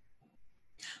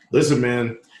 Listen,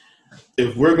 man,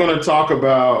 if we're going to talk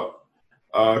about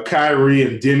Kyrie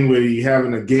and Dinwiddie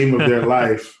having a game of their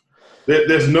life,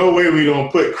 there's no way we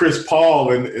don't put Chris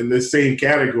Paul in this same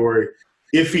category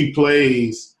if he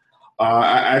plays.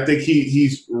 I think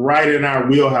he's right in our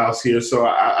wheelhouse here. So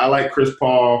I like Chris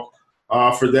Paul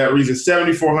for that reason.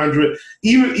 7,400.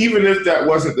 Even if that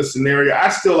wasn't the scenario, I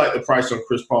still like the price on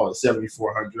Chris Paul at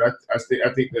 7,400.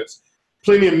 I think that's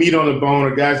plenty of meat on the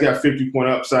bone. A guy's got 50-point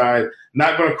upside.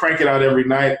 Not going to crank it out every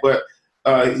night, but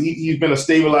he's been a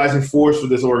stabilizing force for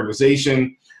this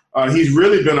organization. He's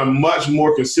really been a much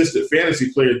more consistent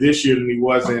fantasy player this year than he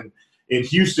was in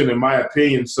Houston, in my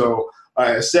opinion. So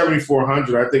at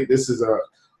 7,400, I think this is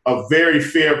a very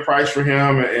fair price for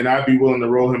him, and I'd be willing to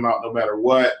roll him out no matter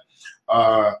what.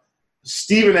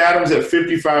 Steven Adams at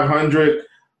 5,500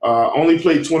 only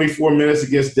played 24 minutes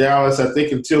against Dallas. I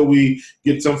think until we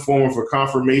get some form of a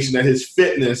confirmation that his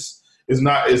fitness is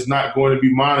not going to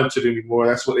be monitored anymore.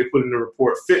 That's what they put in the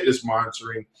report, fitness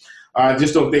monitoring. I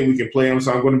just don't think we can play him,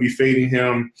 so I'm going to be fading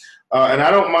him. And I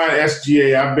don't mind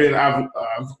SGA.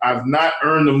 I've not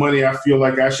earned the money I feel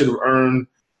like I should have earned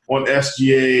on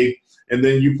SGA. And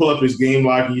then you pull up his game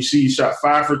log and you see he shot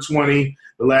 5 for 20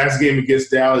 the last game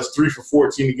against Dallas, 3 for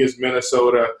 14 against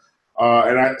Minnesota.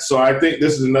 So I think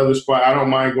this is another spot. I don't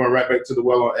mind going right back to the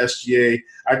well on SGA.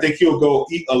 I think he'll go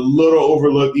a little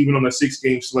overlooked even on a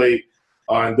 6-game slate.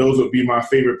 And those would be my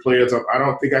favorite players. I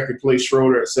don't think I could play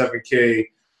Schroeder at 7K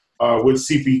with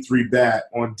CP3 bat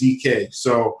on DK.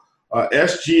 So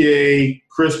SGA,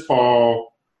 Chris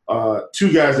Paul,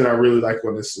 two guys that I really like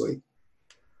on this slate.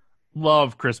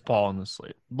 Love Chris Paul on the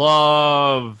slate.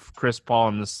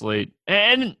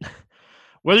 And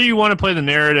whether you want to play the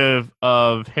narrative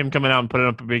of him coming out and putting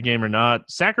up a big game or not,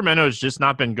 Sacramento has just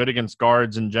not been good against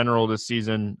guards in general this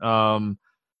season.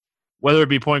 Whether it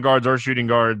be point guards or shooting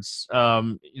guards,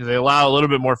 they allow a little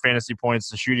bit more fantasy points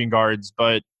to shooting guards.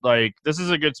 But, this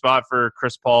is a good spot for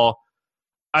Chris Paul.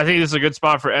 I think this is a good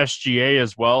spot for SGA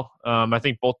as well. I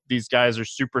think both of these guys are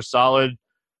super solid.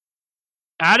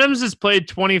 Adams has played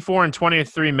 24 and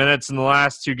 23 minutes in the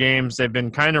last 2 games. They've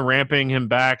been kind of ramping him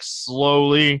back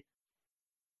slowly.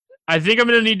 I think I'm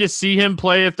going to need to see him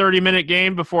play a 30-minute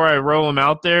game before I roll him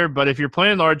out there. But if you're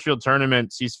playing large field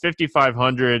tournaments, he's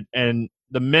 5,500, and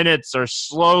the minutes are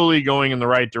slowly going in the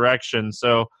right direction.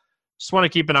 So just want to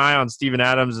keep an eye on Steven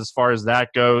Adams as far as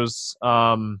that goes.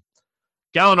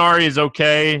 Gallinari is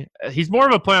okay. He's more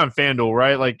of a play on FanDuel,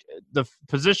 right? The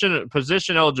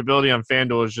position eligibility on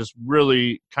FanDuel is just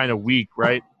really kind of weak,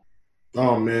 right?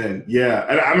 Oh, man, yeah.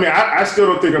 And I still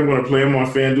don't think I'm going to play him on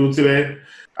FanDuel today.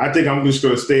 I think I'm just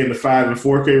going to stay in the 5 and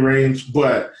 4K range.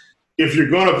 But if you're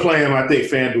going to play him, I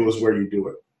think FanDuel is where you do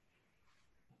it.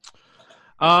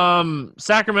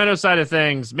 Sacramento side of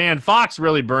things, man, Fox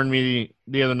really burned me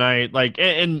the other night.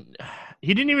 And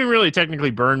he didn't even really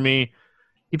technically burn me.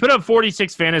 He put up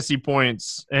 46 fantasy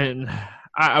points, and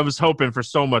I was hoping for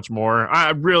so much more. I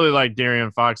really liked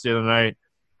De'Aaron Fox the other night.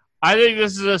 I think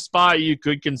this is a spot you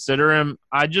could consider him.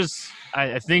 I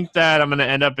think that I'm going to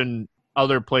end up in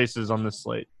other places on this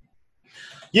slate.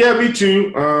 Yeah, me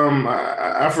too.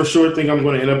 I for sure think I'm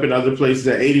going to end up in other places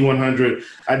at 8,100.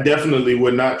 I definitely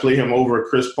would not play him over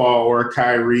Chris Paul or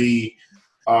Kyrie.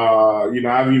 I've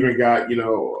even got,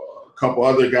 a couple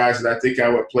other guys that I think I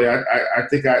would play. I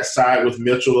think I'd side with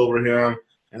Mitchell over him,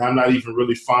 and I'm not even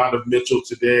really fond of Mitchell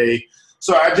today.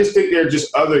 So I just think there are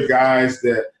just other guys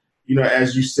that,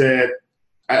 as you said,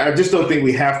 I just don't think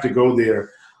we have to go there.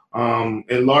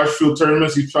 In large field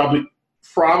tournaments, he's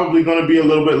probably going to be a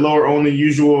little bit lower on than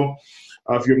usual.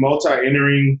 If you're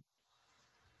multi-entering,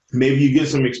 maybe you get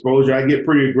some exposure. I get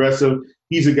pretty aggressive.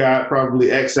 He's a guy probably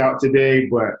X out today,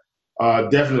 but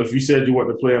definitely if you said you want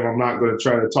to play him, I'm not going to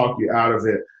try to talk you out of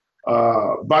it.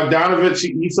 Bogdanovich,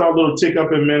 he saw a little tick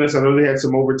up in minutes. I know they had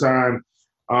some overtime,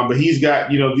 but he's got,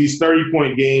 these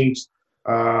 30-point games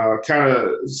and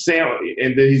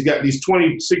then he's got these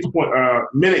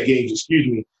 26-minute games,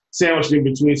 sandwiched in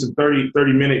between some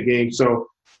 30-minute games. So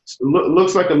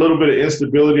looks like a little bit of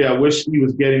instability. I wish he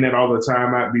was getting that all the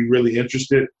time. I'd be really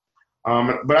interested.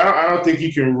 But I don't think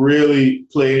you can really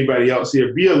play anybody else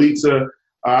here. Bielitsa,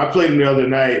 I played him the other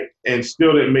night and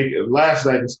still didn't make it last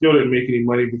night and still didn't make any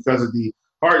money because of the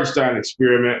Hartenstein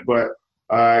experiment. But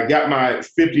I got my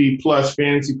 50-plus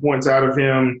fantasy points out of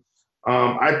him.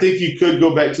 I think you could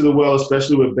go back to the well,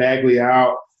 especially with Bagley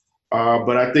out.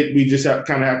 But I think we just have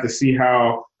to see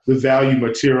how the value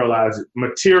materializes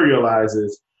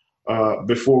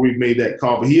before we've made that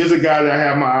call. But he is a guy that I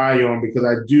have my eye on because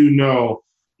I do know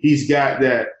he's got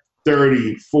that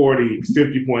 30, 40,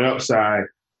 50-point upside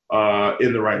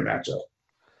in the right matchup.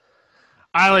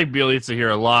 I like Bielitsa here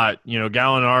a lot.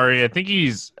 Gallinari, I think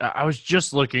I was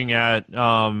just looking at,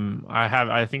 I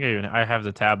have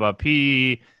the tab up.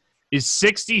 He is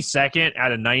 62nd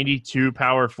out of 92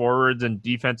 power forwards and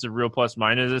defensive real plus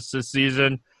minus this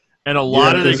season. And a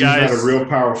lot of the guys. He's not a real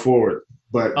power forward,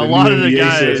 but a lot of the NBA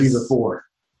guys says he's a 4.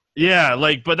 Yeah,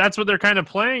 but that's what they're kind of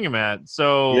playing him at.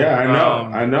 So yeah,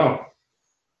 I know.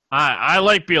 I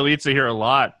like Bielitsa here a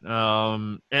lot.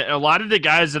 A lot of the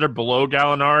guys that are below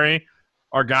Gallinari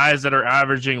are guys that are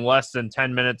averaging less than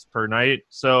 10 minutes per night.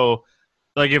 So,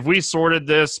 if we sorted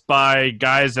this by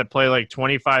guys that play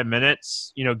 25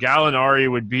 minutes, Gallinari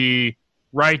would be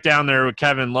right down there with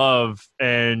Kevin Love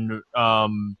and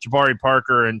Jabari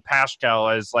Parker and Pascal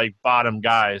as bottom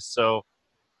guys. So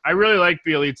I really like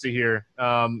Bielitsa here.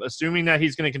 Assuming that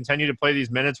he's going to continue to play these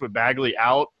minutes with Bagley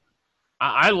out,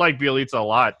 I like Bielitsa a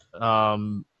lot.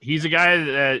 He's a guy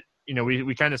that,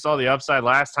 we kind of saw the upside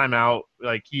last time out.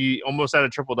 He almost had a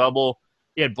triple-double.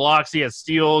 He had blocks. He had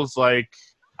steals. I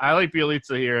like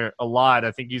Bielitsa here a lot.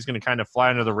 I think he's going to kind of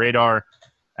fly under the radar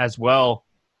as well.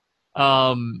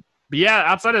 But, yeah,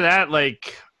 outside of that, I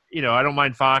don't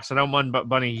mind Fox. I don't mind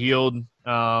Bunny Hield.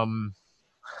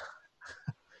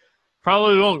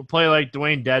 Probably won't play like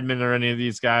Dwayne Dedmon or any of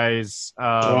these guys.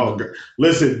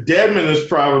 Listen, Dedmon is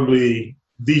probably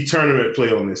the tournament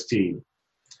play on this team.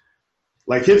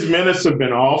 His minutes have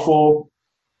been awful,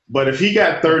 but if he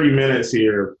got 30 minutes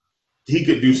here, he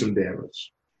could do some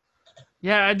damage.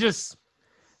 Yeah,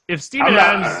 if Steven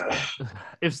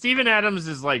Adams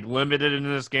is limited in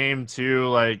this game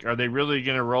too, are they really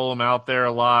going to roll him out there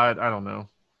a lot? I don't know.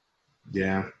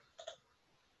 Yeah.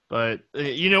 But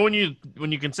when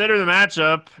you consider the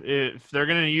matchup, if they're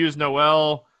going to use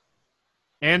Noel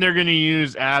and they're going to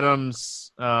use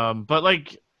Adams, but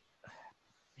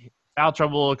foul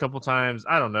trouble a couple times,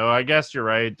 I don't know. I guess you're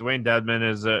right. Dwayne Dedmon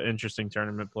is an interesting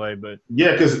tournament play, but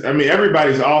yeah, because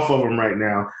everybody's off of him right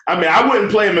now. I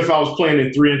wouldn't play him if I was playing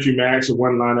in 3-entry max or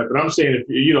one lineup. But I'm saying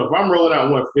if I'm rolling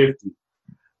out 150,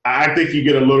 I think you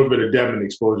get a little bit of Dedmon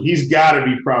exposure. He's got to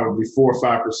be probably 4 or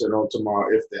 5% on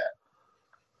tomorrow, if that.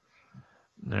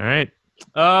 All right.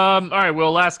 All right.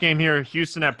 Well, last game here,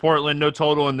 Houston at Portland. No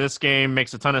total in this game.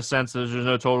 Makes a ton of sense. There's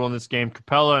no total in this game.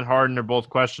 Capella and Harden are both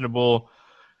questionable.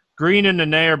 Green and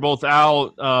Nene are both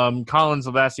out. Collins,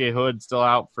 Lavassier, Hood still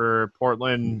out for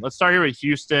Portland. Let's start here with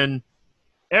Houston.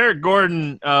 Eric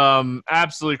Gordon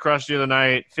absolutely crushed the other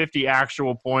night. 50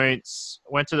 actual points.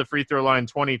 Went to the free throw line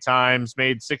 20 times.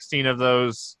 Made 16 of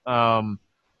those.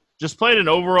 Just played an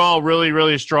overall really,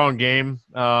 really strong game.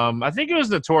 I think it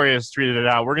was Notorious tweeted it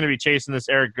out. We're going to be chasing this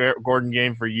Eric Gordon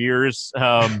game for years.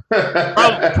 Probably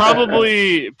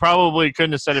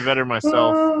couldn't have said it better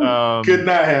myself. Could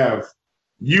not have.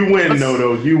 You win,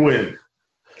 Noto. You win.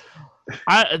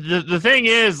 The thing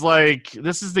is,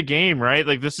 this is the game, right?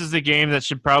 This is the game that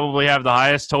should probably have the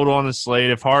highest total on the slate.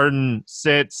 If Harden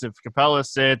sits, if Capella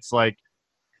sits,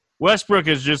 Westbrook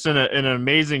is just in an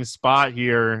amazing spot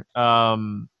here.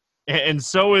 And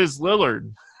so is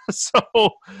Lillard. So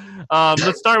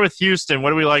let's start with Houston. What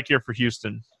do we like here for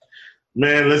Houston?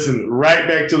 Man, listen, right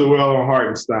back to the well on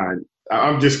Hartenstein.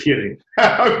 I'm just kidding.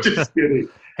 I'm just kidding.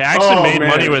 Hey, I actually made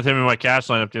money with him in my cash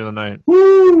lineup the other night.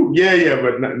 Woo! Yeah,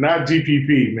 but not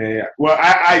GPP, man. Well,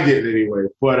 I did anyway.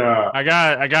 But I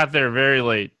got there very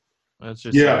late. That's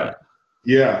just yeah.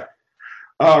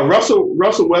 Russell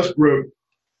Westbrook.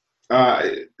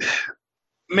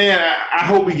 Man, I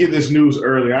hope we get this news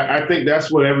early. I think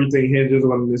that's what everything hinges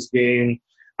on in this game.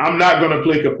 I'm not going to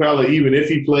play Capella even if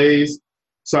he plays,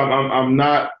 so I'm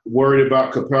not worried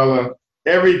about Capella.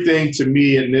 Everything to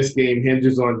me in this game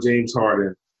hinges on James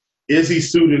Harden. Is he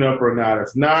suiting up or not?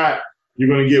 If not, you're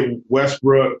going to get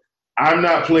Westbrook. I'm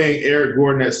not playing Eric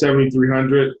Gordon at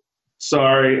 7,300.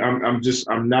 Sorry, I'm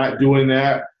not doing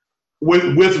that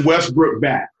with Westbrook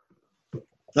back.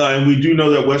 And we do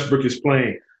know that Westbrook is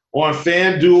playing. On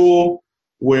FanDuel,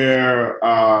 where,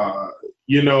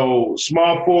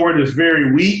 small forward is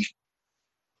very weak,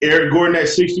 Eric Gordon at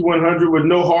 6,100 with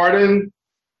no Harden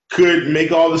could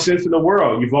make all the sense in the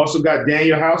world. You've also got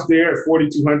Daniel House there at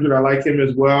 4,200. I like him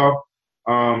as well.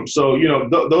 Those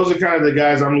are kind of the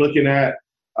guys I'm looking at.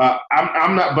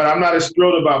 I'm not as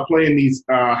thrilled about playing these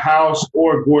House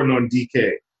or Gordon on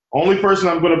DK. Only person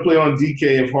I'm going to play on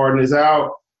DK if Harden is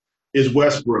out is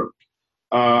Westbrook.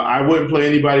 I wouldn't play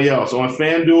anybody else. On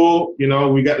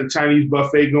FanDuel, we got the Chinese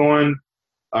buffet going.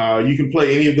 You can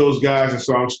play any of those guys, and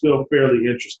so I'm still fairly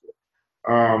interested.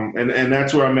 And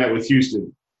that's where I'm at with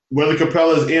Houston. Whether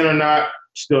Capella's in or not,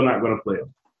 still not going to play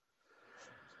him.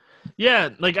 Yeah,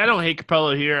 like I don't hate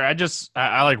Capella here.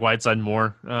 I like Whiteside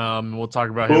more. We'll talk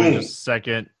about him in Boom. just a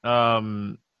second.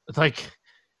 Like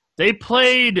they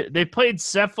played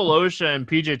Cephalosha and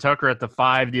PJ Tucker at the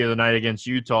 5 the other night against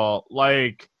Utah.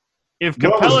 Like if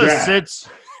What was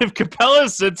Capella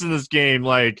that? sits in this game,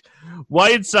 like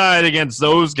Whiteside against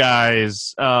those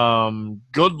guys,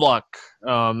 good luck.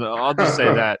 I'll just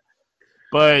say that.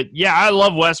 But yeah, I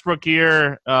love Westbrook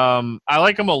here. I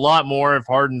like him a lot more if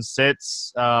Harden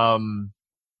sits. But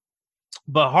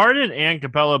Harden and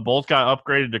Capella both got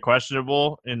upgraded to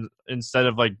questionable instead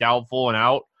of like doubtful and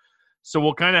out. So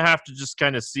we'll kind of have to just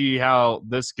kind of see how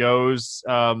this goes.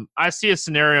 I see a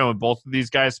scenario with both of these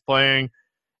guys playing.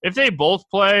 If they both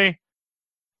play,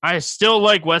 I still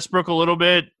like Westbrook a little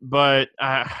bit, but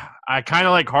I kind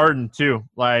of like Harden too.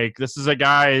 Like this is a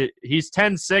guy, he's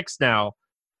 10-6 now.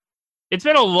 It's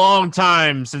been a long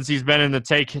time since he's been in the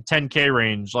 10K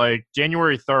range, like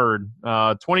January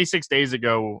 3rd, 26 days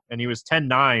ago, and he was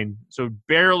 10-9, so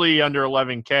barely under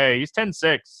 11K. He's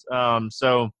 10-6.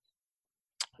 So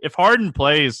if Harden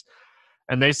plays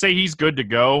and they say he's good to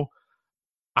go,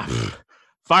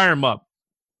 fire him up.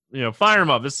 Fire him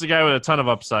up. This is a guy with a ton of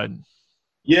upside.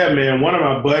 Yeah, man. One of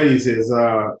my buddies has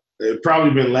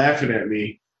probably been laughing at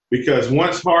me because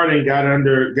once Harden got down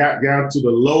to the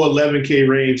low 11K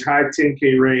range, high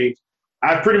 10K range,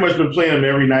 I've pretty much been playing him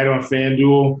every night on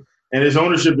FanDuel, and his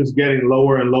ownership is getting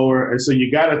lower and lower. And so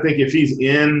you got to think if he's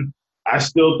in, I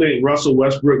still think Russell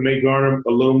Westbrook may garner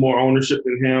a little more ownership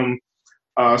than him.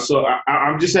 So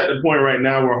I'm just at the point right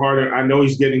now where Harden, I know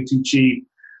he's getting too cheap.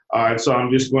 And so I'm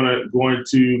just going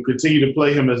to continue to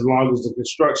play him as long as the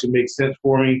construction makes sense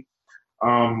for me.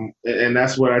 And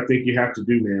that's what I think you have to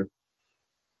do, man.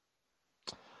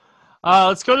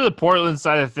 Let's go to the Portland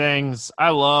side of things.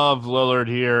 I love Lillard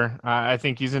here. I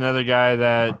think he's another guy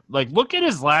that, like, look at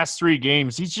his last 3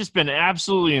 games. He's just been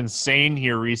absolutely insane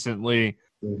here recently.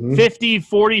 50,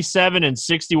 47, and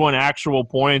 61 actual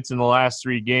points in the last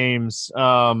 3 games.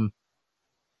 And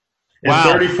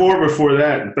 34 before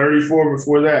that, and 34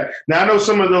 before that. Now, I know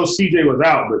some of those CJ was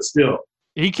out, but still.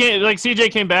 He can't, like,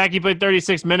 CJ came back, he played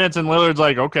 36 minutes, and Lillard's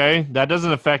like, okay, that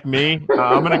doesn't affect me.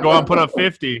 I'm going to go out and put up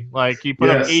 50. Like, he put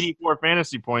up 84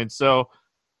 fantasy points. So,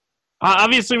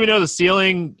 obviously, we know the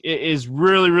ceiling is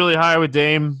really, really high with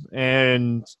Dame,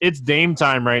 and it's Dame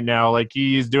time right now. Like,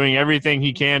 he's doing everything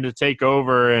he can to take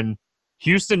over, and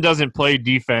Houston doesn't play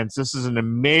defense. This is an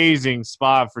amazing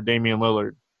spot for Damian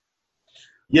Lillard.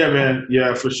 Yeah, man.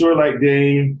 Yeah, for sure like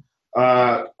Dame.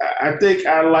 I think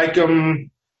I like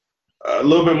him a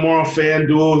little bit more on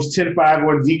FanDuel. He's 10-5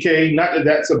 on DK. Not that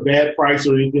that's a bad price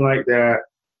or anything like that.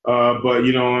 But,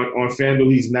 on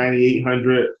FanDuel, he's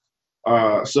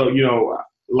 9,800. So,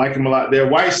 like him a lot there.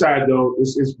 Whiteside, though,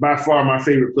 is by far my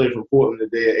favorite player from Portland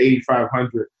today at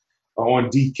 8,500 on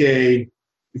DK.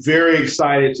 Very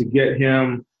excited to get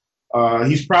him.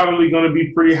 He's probably going to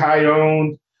be pretty high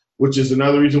owned, which is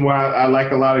another reason why I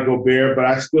like a lot of Gobert. But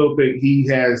I still think he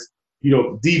has,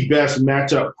 the best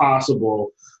matchup possible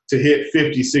to hit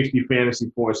 50, 60 fantasy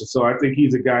points. And so I think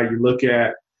he's a guy you look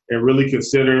at and really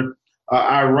consider.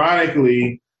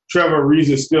 Ironically, Trevor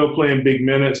Ariza is still playing big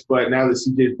minutes, but now that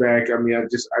CJ's back, I mean, I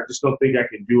just don't think I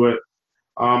can do it.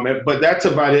 But that's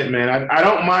about it, man. I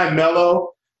don't mind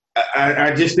Melo.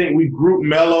 I just think we group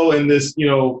Melo in this,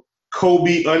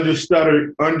 Kobe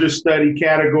understudy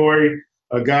category.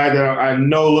 A guy that I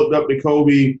know looked up to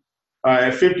Kobe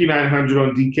at 5,900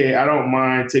 on DK. I don't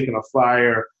mind taking a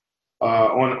flyer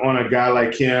on a guy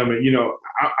like him. And,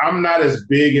 I'm not as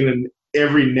big in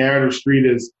every narrative street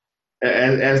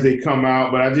as they come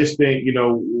out, but I just think,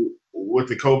 with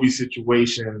the Kobe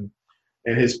situation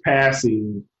and his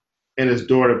passing and his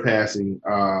daughter passing,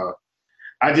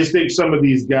 I just think some of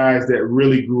these guys that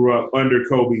really grew up under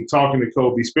Kobe, talking to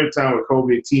Kobe, spent time with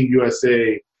Kobe at Team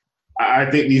USA, I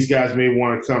think these guys may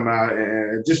want to come out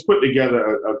and just put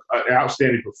together an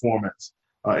outstanding performance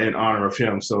in honor of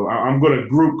him. So I'm going to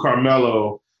group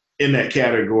Carmelo in that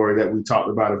category that we talked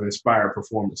about of inspired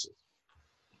performances.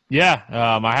 Yeah,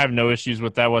 I have no issues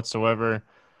with that whatsoever.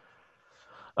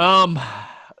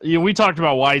 We talked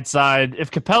about Whiteside. If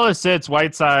Capella sits,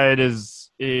 Whiteside is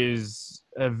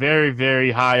a very, very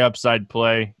high upside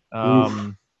play.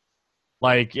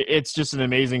 Like, it's just an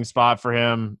amazing spot for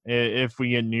him if we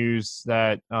get news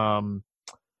that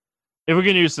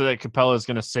Capella is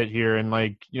going to sit here. And,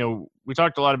 we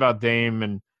talked a lot about Dame,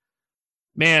 and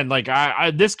man,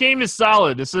 this game is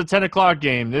solid. This is a 10 o'clock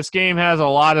game. This game has a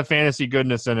lot of fantasy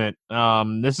goodness in it.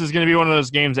 This is going to be one of those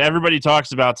games everybody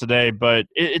talks about today, but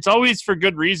it's always for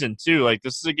good reason too. Like,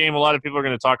 this is a game a lot of people are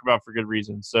going to talk about for good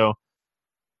reason. So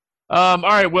All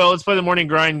right, well, let's play the morning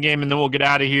grind game, and then we'll get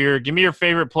out of here. Give me your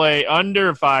favorite play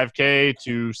under 5K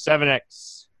to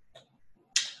 7X.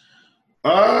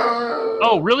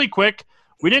 Really quick.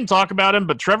 We didn't talk about him,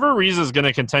 but Trevor Ariza is going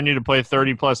to continue to play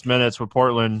 30-plus minutes with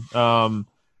Portland.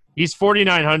 He's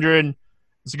 4,900.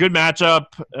 It's a good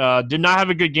matchup. Did not have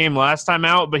a good game last time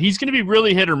out, but he's going to be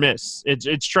really hit or miss.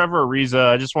 It's Trevor Ariza.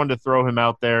 I just wanted to throw him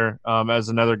out there as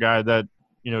another guy that,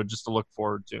 just to look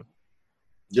forward to.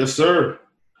 Yes, sir.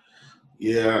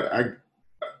 Yeah,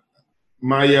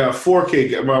 my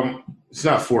 4K. Well, it's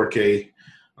not 4K.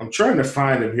 I'm trying to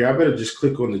find him here. I better just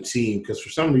click on the team because for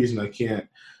some reason I can't.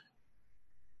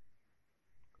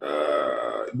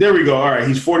 There we go. All right,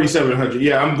 he's 4,700.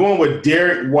 Yeah, I'm going with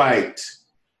Derek White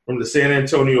from the San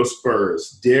Antonio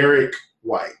Spurs. Derek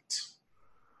White.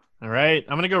 All right,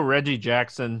 I'm going to go Reggie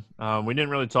Jackson. We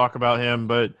didn't really talk about him,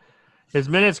 but his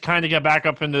minutes kind of got back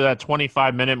up into that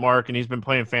 25-minute mark, and he's been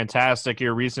playing fantastic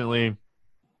here recently.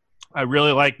 I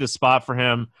really like this spot for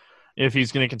him if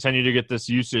he's going to continue to get this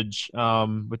usage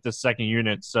with this second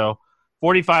unit. So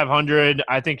 4,500,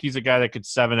 I think he's a guy that could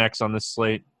 7X on this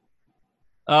slate.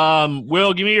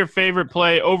 Will, give me your favorite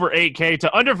play over 8K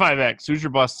to under 5X. Who's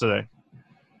your bust today?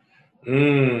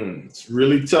 It's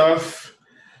really tough,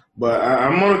 but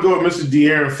I'm going to go with Mr.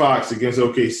 De'Aaron Fox against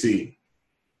OKC.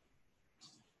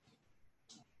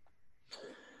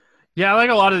 Yeah, I like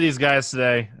a lot of these guys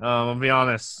today. I'll be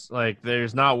honest. Like,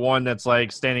 there's not one that's,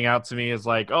 like, standing out to me as,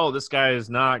 like, oh, this guy is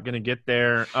not going to get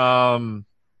there. Yeah,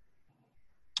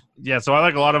 so I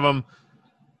like a lot of them.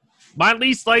 My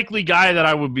least likely guy that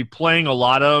I would be playing a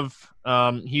lot of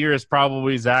here is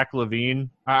probably Zach LaVine.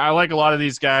 I like a lot of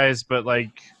these guys, but,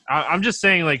 like, I'm just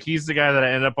saying, like, he's the guy that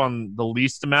I end up on the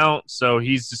least amount, so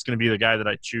he's just going to be the guy that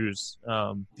I choose.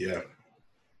 Yeah.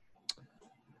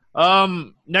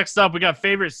 Next up, we got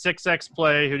favorite 6X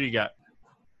play. Who do you got?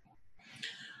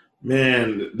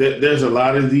 Man, there's a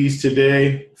lot of these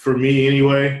today for me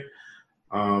anyway.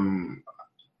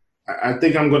 I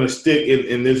think I'm going to stick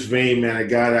in this vein, man. A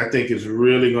guy that I think is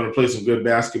really going to play some good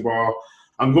basketball.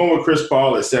 I'm going with Chris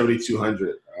Paul at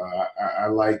 7,200.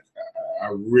 I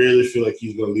really feel like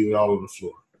he's going to leave it all on the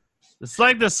floor. It's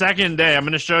like the second day. I'm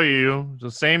going to show you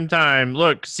the same time.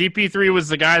 Look, CP3 was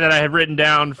the guy that I had written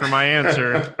down for my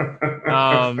answer.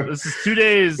 This is 2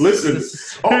 days. Listen, this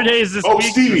is 2 days this week.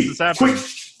 Stevie,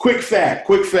 quick fact.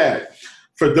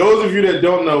 For those of you that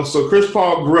don't know, so Chris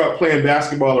Paul grew up playing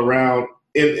basketball around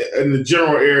in the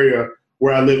general area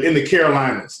where I live, in the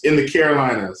Carolinas.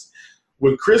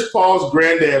 When Chris Paul's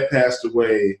granddad passed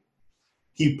away,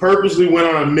 he purposely went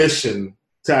on a mission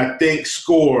to, I think,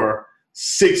 score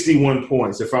 61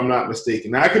 points, if I'm not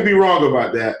mistaken. Now, I could be wrong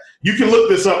about that. You can look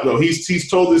this up, though. He's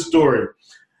told this story.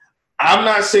 I'm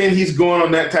not saying he's going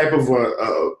on that type of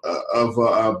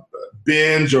a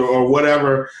binge or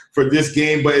whatever for this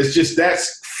game, but it's just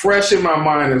that's fresh in my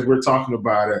mind as we're talking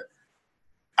about it.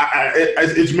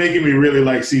 It's making me really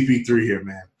like CP3 here,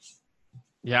 man.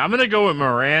 Yeah, I'm going to go with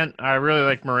Morant. I really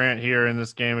like Morant here in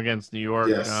this game against New York.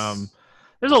 Yes.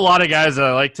 There's a lot of guys that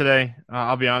I like today.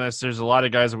 I'll be honest. There's a lot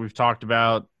of guys that we've talked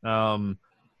about. And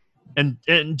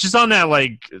just on that,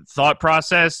 like, thought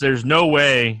process, there's no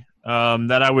way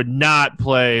that I would not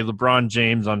play LeBron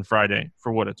James on Friday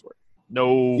for what it's worth.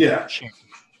 No chance.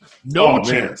 No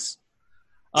chance.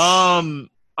 I'm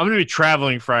going to be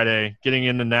traveling Friday, getting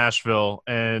into Nashville,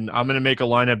 and I'm going to make a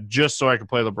lineup just so I can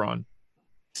play LeBron.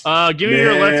 Give me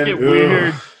your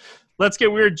Let's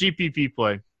Get Weird GPP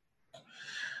play.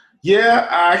 Yeah,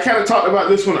 I kind of talked about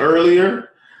this one earlier.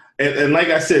 And like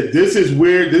I said, this is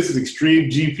weird. This is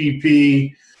extreme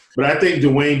GPP. But I think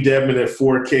Dwayne Dedmon at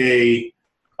 4K,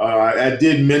 I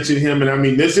did mention him. And, I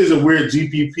mean, this is a weird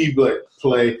GPP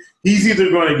play. He's either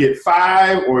going to get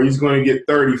 5 or he's going to get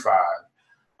 35.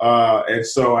 And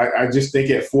so I just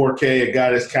think at 4K, a guy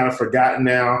that's kind of forgotten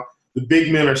now. The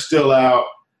big men are still out.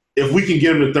 If we can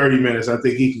get him to 30 minutes, I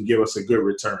think he can give us a good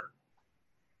return.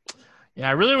 Yeah,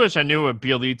 I really wish I knew what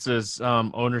Bielitsa's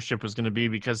ownership was going to be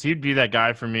because he'd be that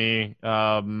guy for me.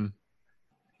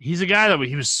 He's a guy that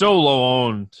he was so low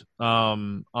owned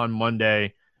on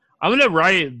Monday. I'm going to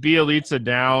write Bielitsa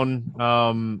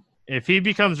down. If he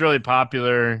becomes really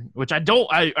popular, which I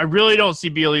really don't see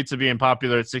Bielitsa being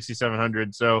popular at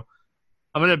 6,700. So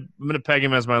I'm gonna peg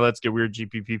him as my Let's Get Weird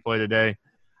GPP play today.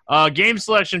 Game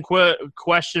selection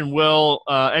question, Will.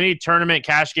 Any tournament,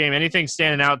 cash game, anything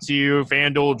standing out to you?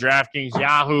 FanDuel, DraftKings,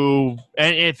 Yahoo,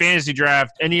 and FantasyDraft,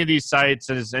 any of these sites?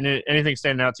 Is anything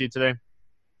standing out to you today?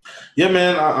 Yeah,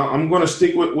 man, I'm going to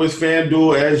stick with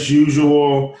FanDuel as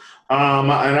usual.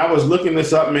 And I was looking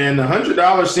this up, man. The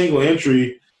 $100 single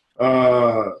entry,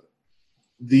 the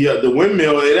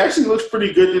windmill, it actually looks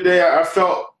pretty good today. I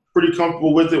felt pretty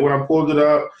comfortable with it when I pulled it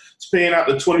up. It's paying out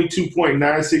to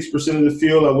 22.96% of the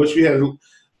field. I wish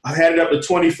I had it up to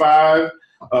 25.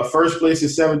 First place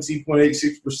is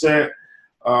 17.86%.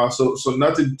 So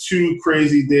nothing too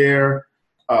crazy there.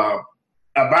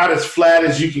 About as flat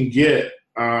as you can get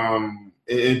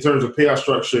in terms of payout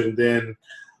structure. And then,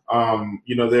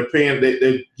 they're paying.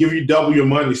 They give you double your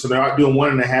money, so they're not doing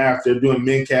 1.5. They're doing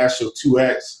min cash of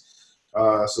 2x.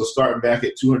 So starting back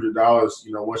at $200,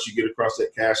 once you get across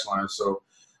that cash line. So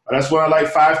that's why I like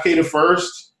 $5K to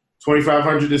first,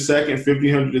 $2,500 to second,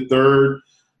 $1,500 to third,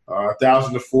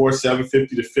 $1,000 to fourth, $750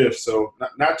 to fifth. So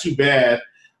not too bad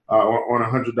on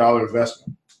 $100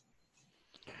 investment.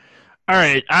 All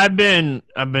right, I've been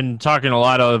talking a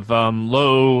lot of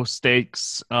low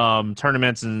stakes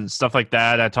tournaments and stuff like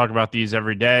that. I talk about these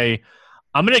every day.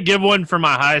 I'm gonna give one for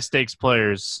my high stakes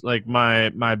players, like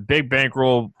my big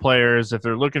bankroll players. If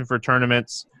they're looking for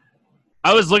tournaments,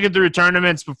 I was looking through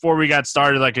tournaments before we got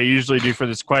started, like I usually do for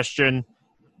this question.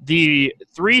 The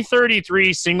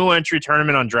 333 single entry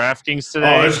tournament on DraftKings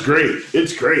today. Oh, it's great!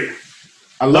 It's great.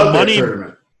 I love that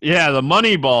tournament. Yeah, the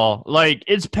money ball, like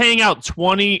it's paying out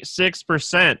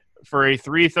 26% for a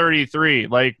 333.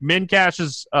 Like min cash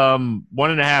is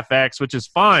 1.5x, which is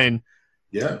fine.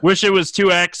 Yeah. Wish it was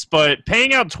 2x, but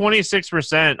paying out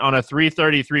 26% on a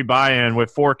 333 buy-in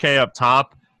with 4K up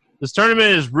top. This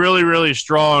tournament is really, really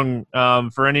strong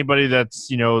for anybody that's,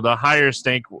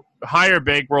 the higher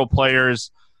bankroll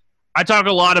players. I talk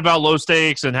a lot about low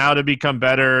stakes and how to become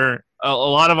better. A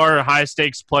lot of our high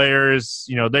stakes players,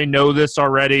 they know this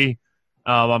already.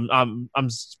 I'm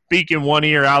speaking one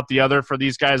ear out the other for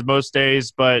these guys most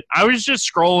days, but I was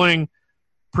just scrolling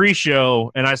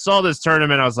pre-show and I saw this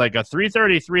tournament. I was like, a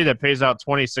 333 that pays out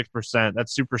 26%.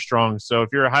 That's super strong. So if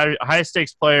you're a high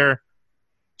stakes player,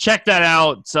 check that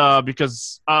out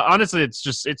because honestly, it's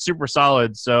super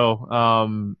solid. So,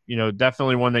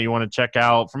 definitely one that you want to check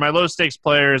out. For my low stakes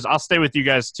players, I'll stay with you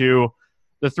guys too.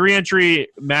 The 3-entry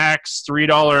max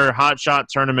 $3 hot shot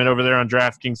tournament over there on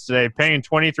DraftKings today, paying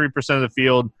 23% of the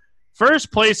field.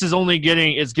 First place is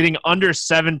getting under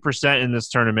 7% in this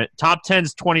tournament. Top 10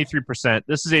 is 23%.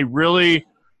 This is a really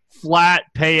flat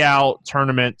payout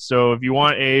tournament. So if you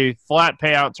want a flat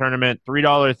payout tournament, $3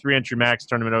 3-entry max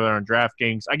tournament over there on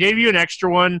DraftKings. I gave you an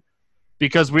extra one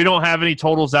because we don't have any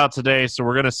totals out today, so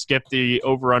we're going to skip the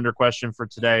over-under question for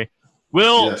today.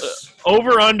 Yes.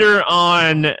 Over-under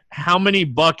on how many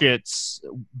buckets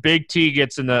Big T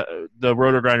gets in the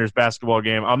Roto Grinders basketball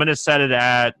game. I'm going to set it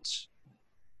at,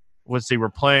 let's see, we're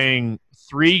playing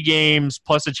 3 games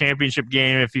plus a championship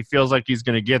game if he feels like he's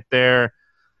going to get there.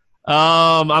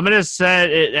 I'm going to set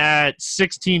it at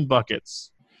 16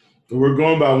 buckets. We're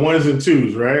going by 1s and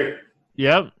 2s, right?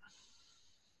 Yep.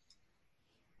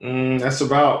 That's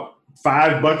about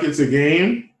 5 buckets a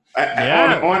game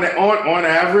on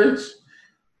average.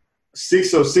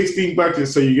 16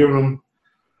 buckets, so you give him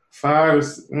 5.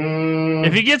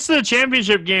 If he gets to the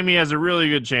championship game, he has a really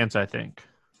good chance, I think.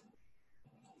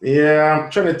 Yeah, I'm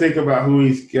trying to think about who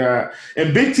he's got.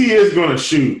 And Big T is going to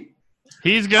shoot.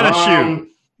 He's going to shoot.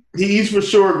 He's for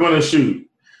sure going to shoot.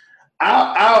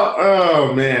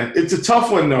 Oh, man. It's a tough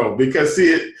one, though, because,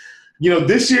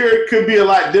 this year it could be a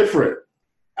lot different.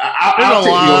 There's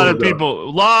a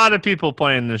lot of people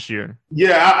playing this year.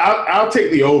 Yeah, I'll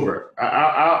take the over.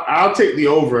 I'll take the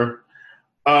over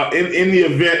in the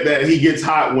event that he gets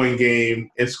hot one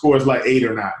game and scores like 8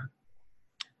 or 9.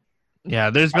 Yeah,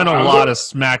 there's been a lot of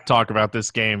smack talk about this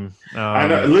game. I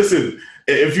know. Listen,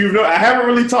 I haven't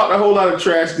really talked a whole lot of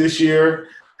trash this year.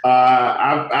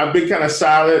 I've been kind of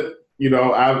silent.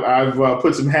 I've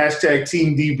put some hashtag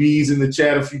Team DBs in the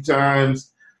chat a few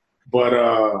times,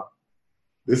 but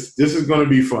this is going to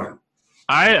be fun.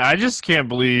 I just can't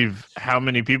believe how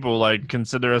many people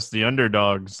consider us the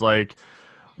underdogs. Like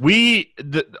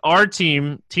our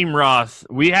team Roth,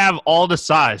 we have all the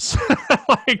size.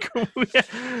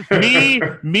 Me,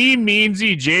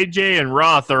 Meansy, JJ, and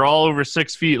Roth are all over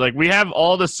 6 feet. Like we have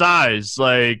all the size.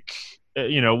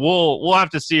 We'll have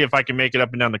to see if I can make it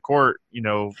up and down the court.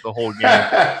 The whole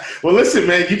game. Well, listen,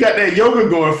 man, you got that yoga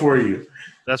going for you.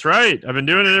 That's right. I've been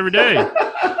doing it every day.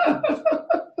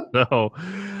 So, all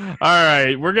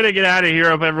right, we're gonna get out of here.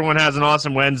 Hope everyone has an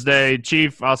awesome Wednesday.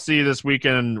 Chief, I'll see you this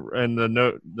weekend in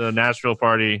the Nashville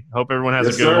party. Hope everyone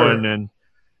has a good one, and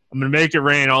I'm gonna make it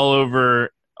rain all over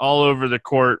the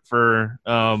court for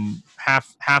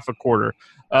half a quarter.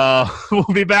 We'll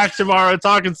be back tomorrow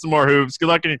talking some more hoops. Good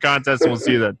luck in your contest, and we'll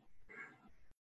see you then.